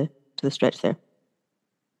to the stretch there.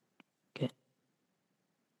 Good.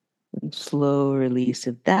 And slow release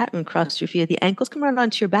of that, and cross your feet at the ankles. Come right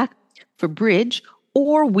onto your back for bridge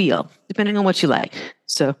or wheel, depending on what you like.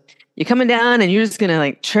 So you're coming down and you're just going to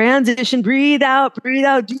like transition, breathe out, breathe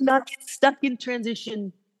out. Do not get stuck in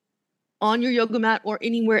transition on your yoga mat or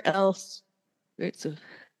anywhere else. Right? So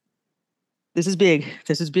This is big.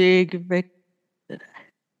 This is big, right?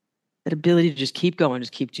 That ability to just keep going,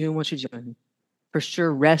 just keep doing what you're doing. For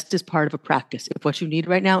sure, rest is part of a practice. If what you need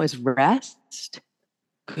right now is rest,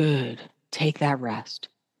 good. Take that rest.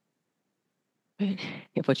 Right?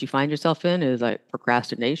 If what you find yourself in is like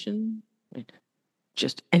procrastination, right,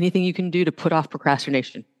 just anything you can do to put off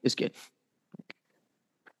procrastination is good.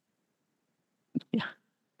 Yeah,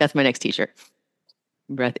 that's my next t-shirt.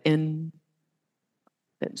 Breath in,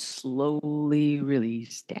 then slowly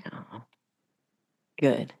release down.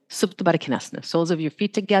 Good. Supta Baddha Konasana. Soles of your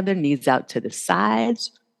feet together, knees out to the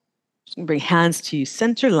sides. Just bring hands to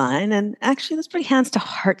center line. And actually, let's bring hands to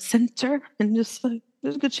heart center. And just like,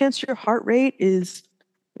 there's a good chance your heart rate is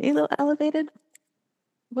a little elevated.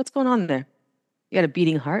 What's going on there? You got a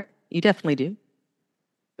beating heart? You definitely do.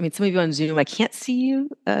 I mean, some of you on Zoom, I can't see you.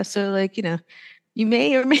 So, like, you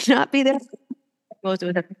may or may not be there. Most of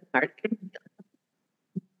us have heart.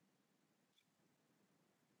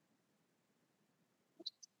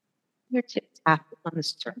 Your tip tap on the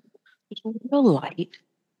sternum. Just real light.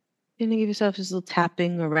 You're gonna give yourself just a little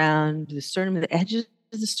tapping around the sternum, the edges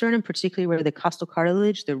of the sternum, particularly where the costal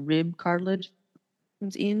cartilage, the rib cartilage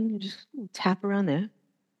comes in. You just tap around there.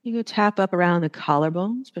 You go tap up around the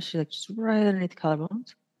collarbone, especially like just right underneath the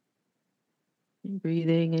collarbones. And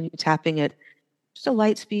breathing and you're tapping at just a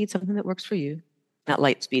light speed, something that works for you. Not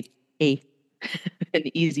light speed, a an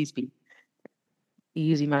easy speed.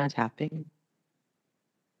 Easy amount of tapping.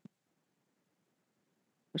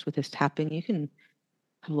 Just with this tapping, you can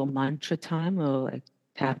have a little mantra time or like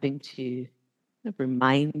tapping to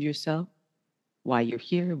remind yourself why you're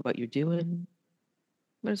here, what you're doing.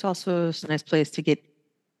 But it's also a nice place to get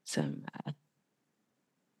some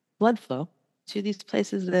blood flow to these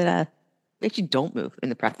places that actually don't move in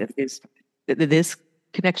the practice. Is this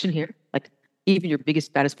connection here? Like even your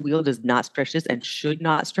biggest, baddest wheel does not stretch this and should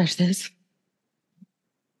not stretch this.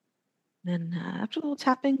 Then after a little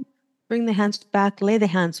tapping, bring the hands back, lay the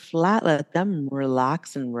hands flat, let them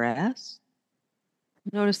relax and rest.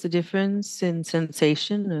 Notice the difference in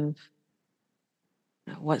sensation of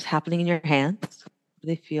what's happening in your hands. What do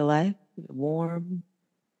they feel like? Warm,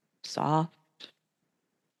 soft,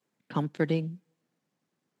 comforting.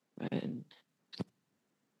 And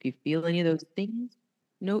if you feel any of those things,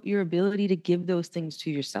 note your ability to give those things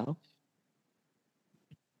to yourself.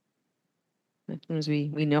 As soon as we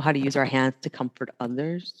know how to use our hands to comfort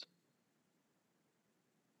others,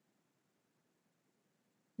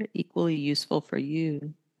 they're equally useful for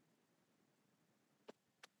you.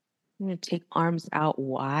 I'm going to take arms out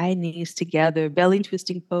wide, knees together, belly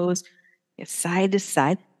twisting pose, side to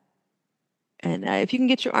side. And if you can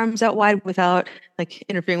get your arms out wide without like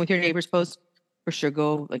interfering with your neighbor's pose, for sure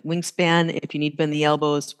go like wingspan. If you need to bend the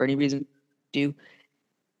elbows for any reason, do.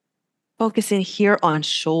 Focusing here on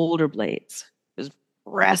shoulder blades, just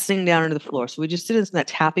pressing down into the floor. So we just did that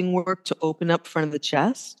tapping work to open up front of the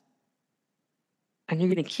chest. And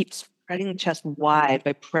you're going to keep spreading the chest wide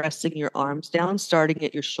by pressing your arms down, starting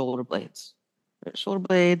at your shoulder blades. Shoulder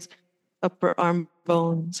blades, upper arm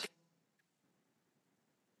bones,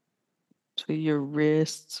 to your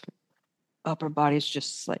wrists, upper body's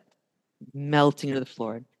just like melting into the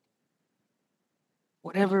floor.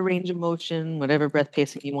 Whatever range of motion, whatever breath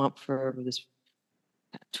pacing you want for this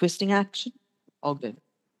twisting action, all good.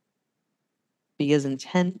 Be as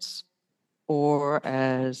intense or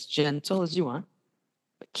as gentle as you want.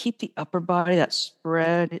 But keep the upper body, that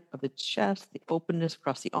spread of the chest, the openness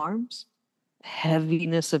across the arms, the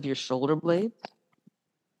heaviness of your shoulder blades,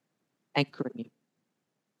 anchoring you.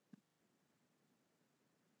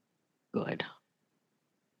 Good.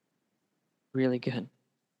 Really good.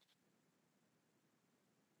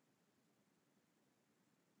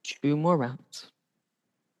 2 more rounds.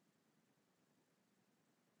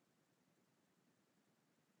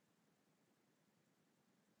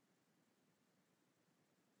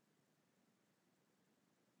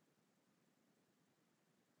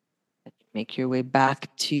 Make your way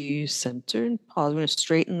back to center and pause. We're going to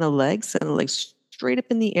straighten the legs, send the legs straight up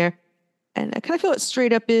in the air. And I kind of feel what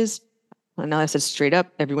straight up is. Well, now I said straight up.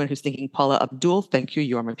 Everyone who's thinking Paula Abdul, thank you.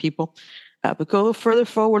 You are my people. But go a little further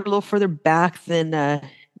forward, a little further back than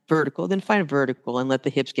vertical. Then find vertical and let the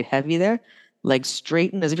hips get heavy there. Legs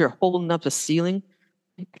straighten as if you're holding up the ceiling.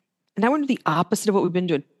 And now we're going to do the opposite of what we've been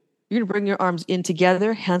doing. You're going to bring your arms in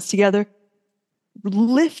together, hands together.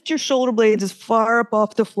 Lift your shoulder blades as far up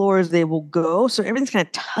off the floor as they will go. So everything's kind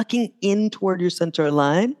of tucking in toward your center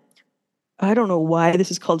line. I don't know why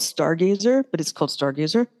this is called Stargazer, but it's called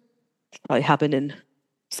Stargazer. Probably happened in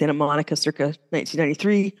Santa Monica circa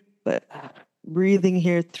 1993. But breathing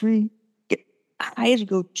here, 3. Get high as you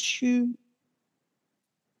go, 2.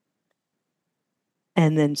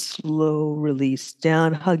 And then slow release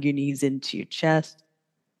down. Hug your knees into your chest.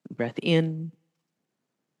 Breath in.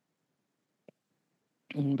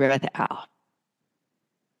 And breath out.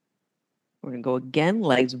 We're going to go again,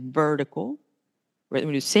 legs vertical. We're going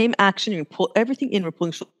to do the same action. You're going to pull everything in. We're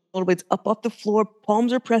pulling shoulder blades up off the floor.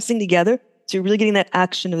 Palms are pressing together. So you're really getting that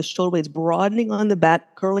action of the shoulder blades broadening on the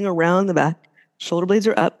back, curling around the back. Shoulder blades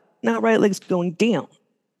are up. Now right leg's going down.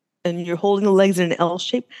 And you're holding the legs in an L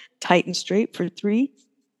shape, tight and straight for 3,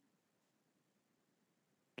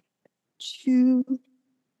 2.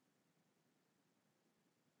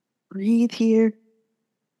 Breathe here.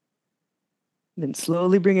 Then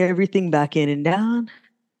slowly bring everything back in and down.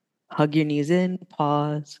 Hug your knees in,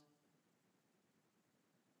 pause.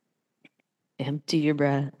 Empty your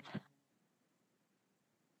breath.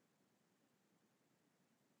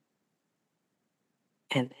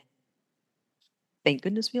 And thank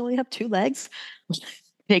goodness we only have 2 legs.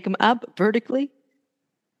 Take them up vertically.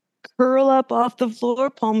 Curl up off the floor,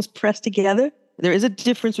 palms pressed together. There is a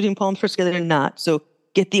difference between palms pressed together and not. So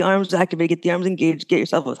get the arms activated, get the arms engaged, get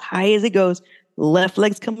yourself as high as it goes. Left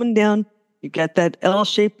leg's coming down. You got that L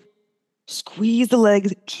shape. Squeeze the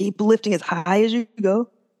legs. Keep lifting as high as you go.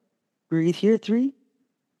 Breathe here, 3.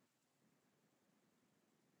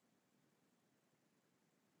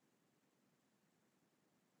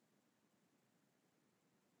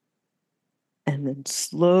 And then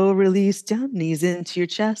slow release down, knees into your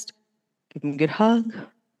chest. Give them a good hug.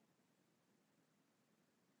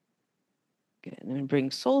 Good. And then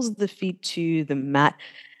bring soles of the feet to the mat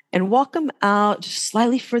and walk them out just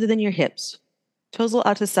slightly further than your hips. Toes a little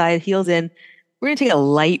out to the side, heels in. We're going to take a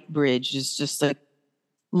light bridge. Just like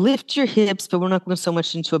lift your hips, but we're not going so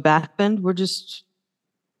much into a back bend. We're just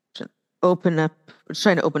open up. We're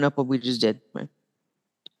trying to open up what we just did. Right?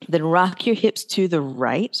 Then rock your hips to the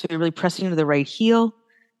right. So you're really pressing into the right heel.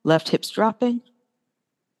 Left hip's dropping.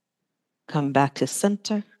 Come back to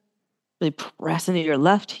center. Really press into your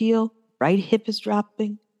left heel. Right hip is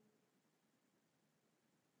dropping.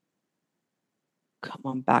 Come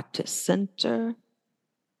on back to center.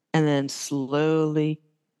 And then slowly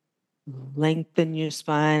lengthen your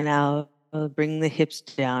spine out. Bring the hips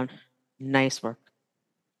down. Nice work.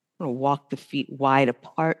 I'm going to walk the feet wide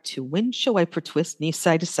apart to windshield wiper twist, knees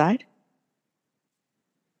side to side.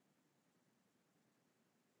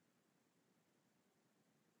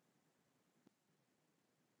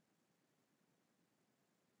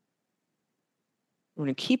 We're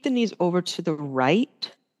going to keep the knees over to the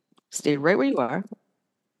right. Stay right where you are.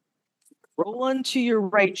 Roll onto your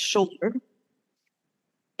right shoulder.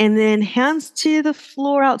 And then hands to the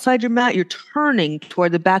floor outside your mat. You're turning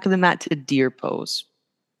toward the back of the mat to deer pose.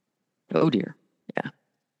 Oh, dear. Yeah.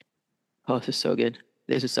 Oh, this is so good.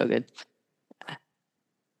 This is so good.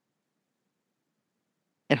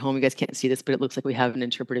 At home, you guys can't see this, but it looks like we have an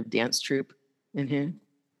interpretive dance troupe in here.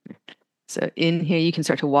 So in here, you can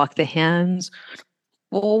start to walk the hands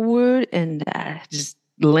forward and just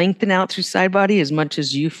lengthen out through side body as much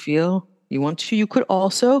as you feel you want to. You could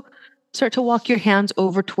also start to walk your hands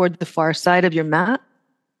over toward the far side of your mat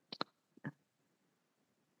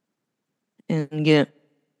and get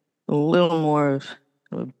a little more of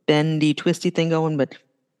a bendy, twisty thing going, but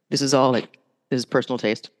this is all like, this is personal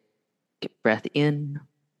taste. Get breath in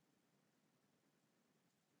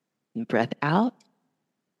and breath out.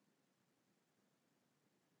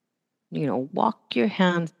 Walk your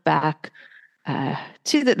hands back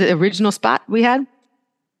to the original spot we had,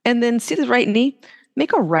 and then see the right knee.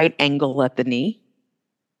 Make a right angle at the knee.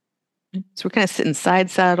 So we're kind of sitting side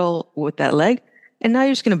saddle with that leg, and now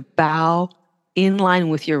you're just going to bow in line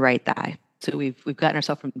with your right thigh. So we've gotten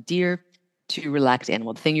ourselves from deer to relaxed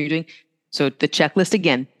animal. The thing you're doing. So the checklist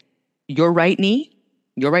again: your right knee,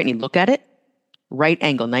 look at it, right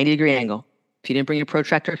angle, 90-degree angle. If you didn't bring your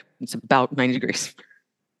protractor, it's about 90 degrees.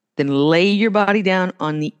 Then lay your body down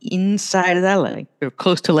on the inside of that leg, or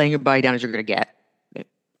close to laying your body down as you're going to get.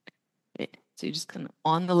 So you're just kind of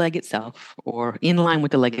on the leg itself or in line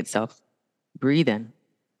with the leg itself. Breathe in.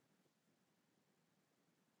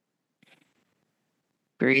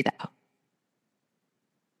 Breathe out.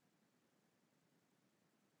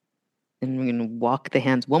 And we're going to walk the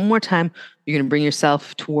hands one more time. You're going to bring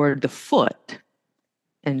yourself toward the foot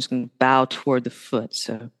and just going to bow toward the foot.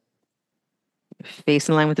 So face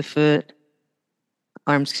in line with the foot.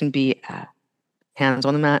 Arms can be hands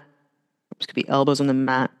on the mat. Arms could be elbows on the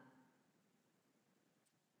mat.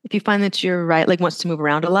 If you find that your right leg wants to move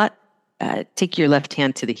around a lot, take your left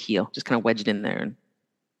hand to the heel. Just kind of wedge it in there and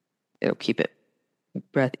it'll keep it.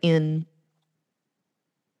 Breath in.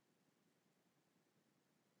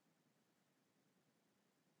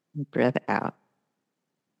 Breath out.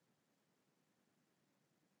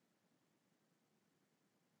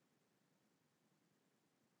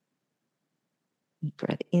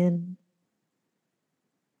 Breath in,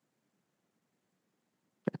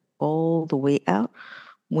 all the way out.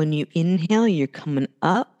 When you inhale, you're coming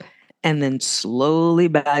up and then slowly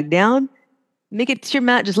back down. Make it to your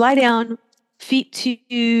mat. Just lie down, feet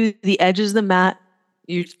to the edges of the mat.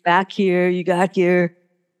 You're back here, you got here.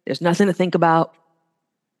 There's nothing to think about.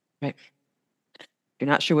 Right? If you're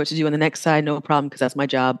not sure what to do on the next side, no problem, because that's my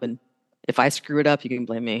job. And if I screw it up, you can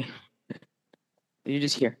blame me. You're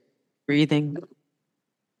just here, breathing.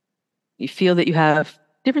 You feel that you have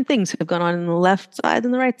different things have gone on in the left side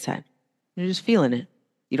and the right side. You're just feeling it.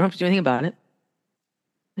 You don't have to do anything about it.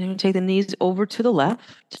 And you take the knees over to the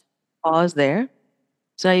left. Pause there.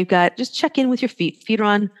 So now you've got, just check in with your feet. Feet are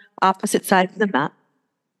on opposite sides of the mat.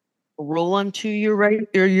 Roll onto your right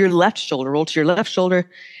or your left shoulder. Roll to your left shoulder.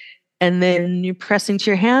 And then you're pressing to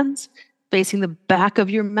your hands, facing the back of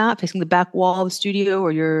your mat, facing the back wall of the studio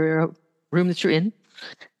or your room that you're in.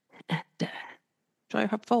 And draw your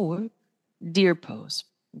heart forward. Deer pose.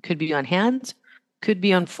 It could be on hands, could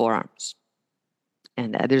be on forearms.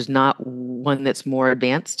 And there's not one that's more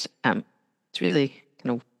advanced. It's really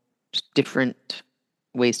kind of just different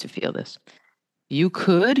ways to feel this. You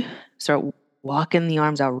could start walking the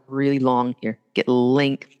arms out really long here, get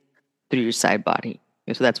length through your side body.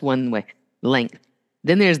 So that's one way, length.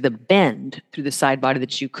 Then there's the bend through the side body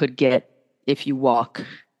that you could get if you walk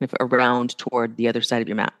around toward the other side of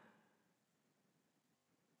your mat.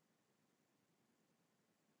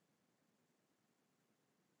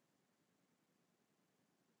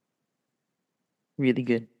 Really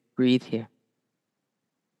good. Breathe here.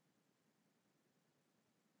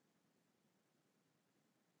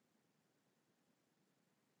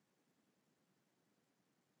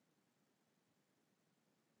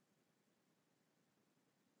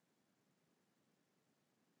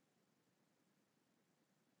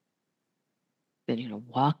 Then you're going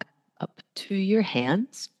to walk up to your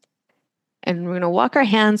hands. And we're going to walk our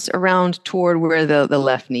hands around toward where the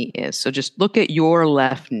left knee is. So just look at your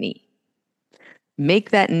left knee.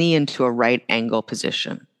 Make that knee into a right angle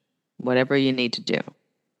position, whatever you need to do.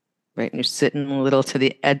 Right? And you're sitting a little to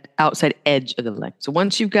the outside edge of the leg. So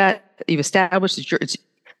once you've established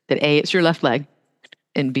that A, it's your left leg,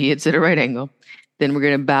 and B, it's at a right angle, then we're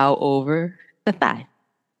going to bow over the thigh.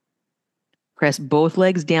 Press both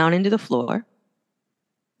legs down into the floor.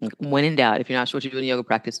 When in doubt, if you're not sure what you do in yoga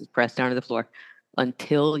practice, is press down to the floor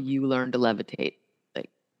until you learn to levitate.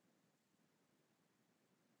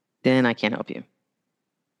 Then I can't help you.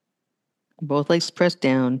 Both legs pressed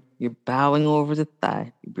down. You're bowing over the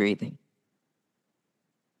thigh. You're breathing.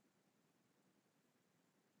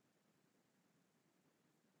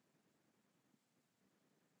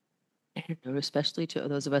 And especially to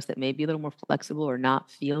those of us that may be a little more flexible or not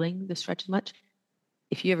feeling the stretch as much,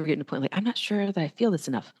 if you ever get to a point like, I'm not sure that I feel this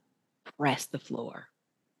enough, press the floor.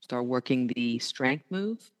 Start working the strength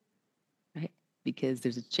move, right? Because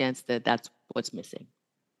there's a chance that that's what's missing.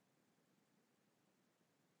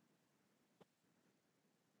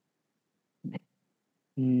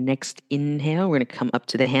 Next inhale, we're going to come up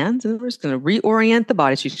to the hands and we're just going to reorient the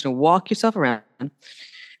body. So you're just going to walk yourself around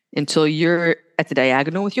until you're at the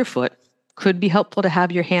diagonal with your foot. Could be helpful to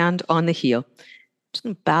have your hand on the heel. Just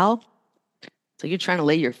going to bow. So you're trying to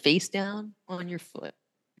lay your face down on your foot.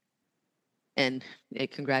 And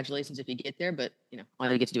congratulations if you get there, but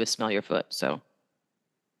all you get to do is smell your foot. So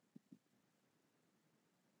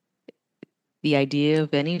the idea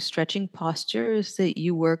of any stretching posture is that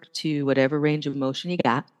you work to whatever range of motion you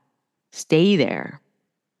got. Stay there.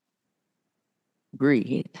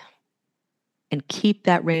 Breathe. And keep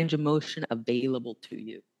that range of motion available to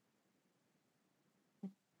you.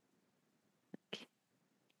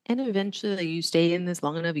 And eventually you stay in this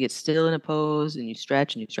long enough, you get still in a pose and you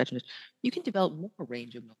stretch and you stretch and you can develop more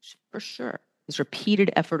range of motion for sure. This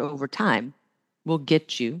repeated effort over time will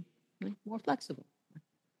get you more flexible.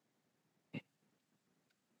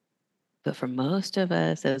 But for most of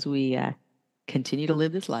us, as we continue to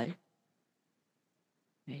live this life,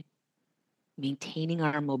 right, maintaining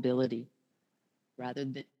our mobility rather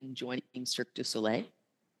than joining Cirque du Soleil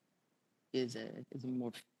is a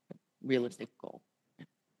more realistic goal.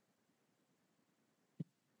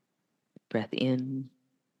 Breath in,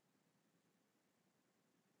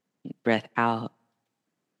 breath out.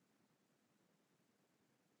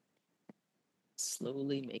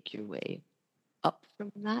 Slowly make your way up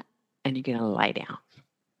from that, and you're going to lie down.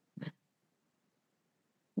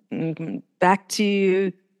 Back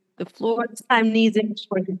to the floor. This time, knees in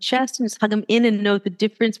toward the chest, and just hug them in and note the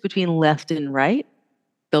difference between left and right.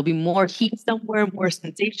 There'll be more heat somewhere, more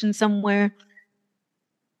sensation somewhere.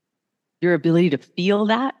 Your ability to feel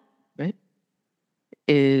that, right,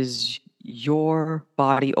 is your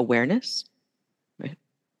body awareness, right?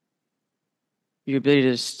 Your ability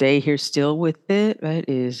to stay here still with it, right,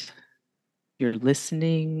 is your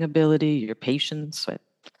listening ability, your patience, right?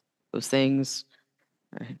 Those things,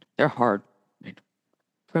 right? They're hard. Right?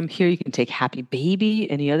 From here, you can take happy baby,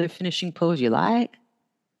 any other finishing pose you like.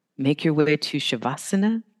 Make your way to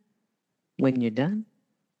Shavasana. When you're done,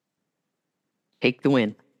 take the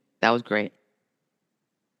win. That was great.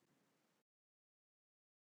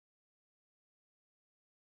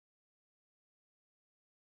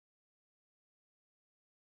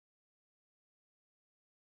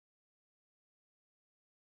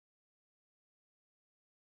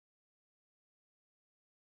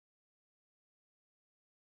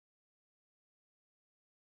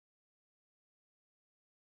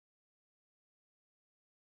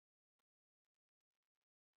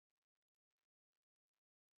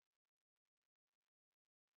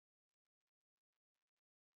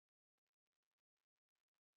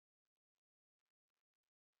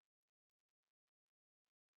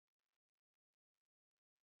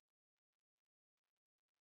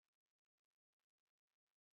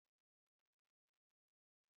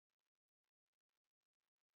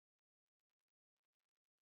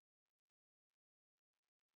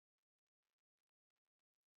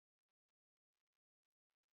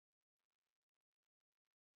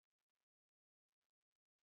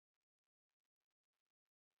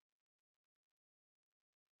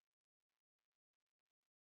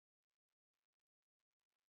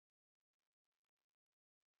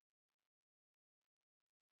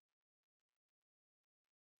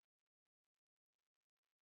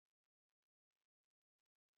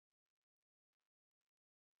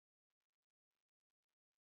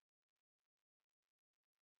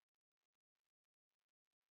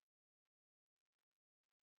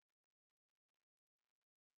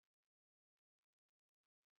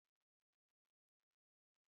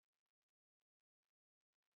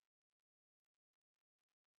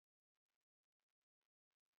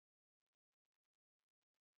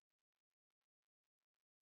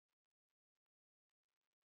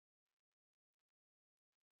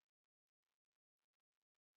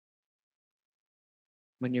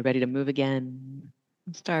 When you're ready to move again,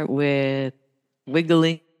 start with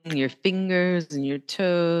wiggling your fingers and your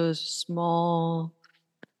toes, small,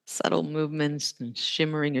 subtle movements, and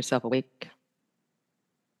shimmering yourself awake.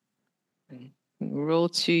 Roll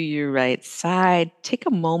to your right side. Take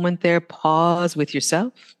a moment there, pause with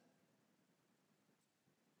yourself.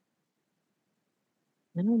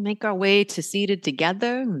 Then we'll make our way to seated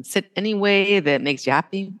together and sit any way that makes you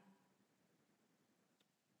happy.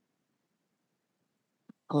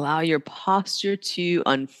 Allow your posture to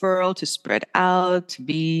unfurl, to spread out, to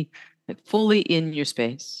be fully in your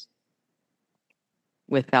space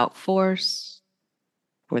without force,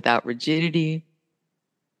 without rigidity,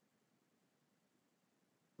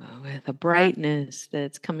 with a brightness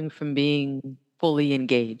that's coming from being fully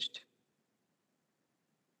engaged.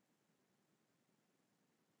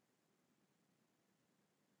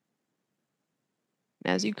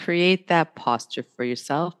 As you create that posture for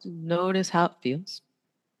yourself, notice how it feels.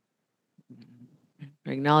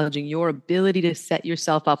 Acknowledging your ability to set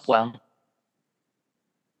yourself up well.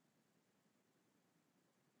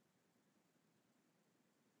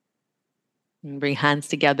 And bring hands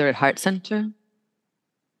together at heart center.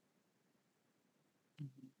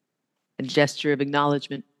 A gesture of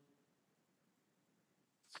acknowledgement.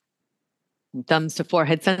 And thumbs to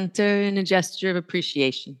forehead center and a gesture of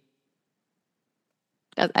appreciation.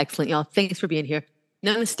 That's excellent, y'all. Thanks for being here.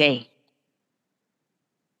 Namaste.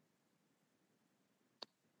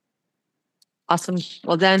 Awesome.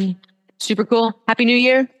 Well done. Super cool. Happy New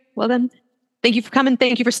Year. Well done. Thank you for coming.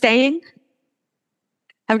 Thank you for staying.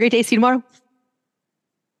 Have a great day. See you tomorrow.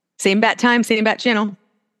 Same bat time, same bat channel.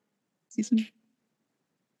 See you soon.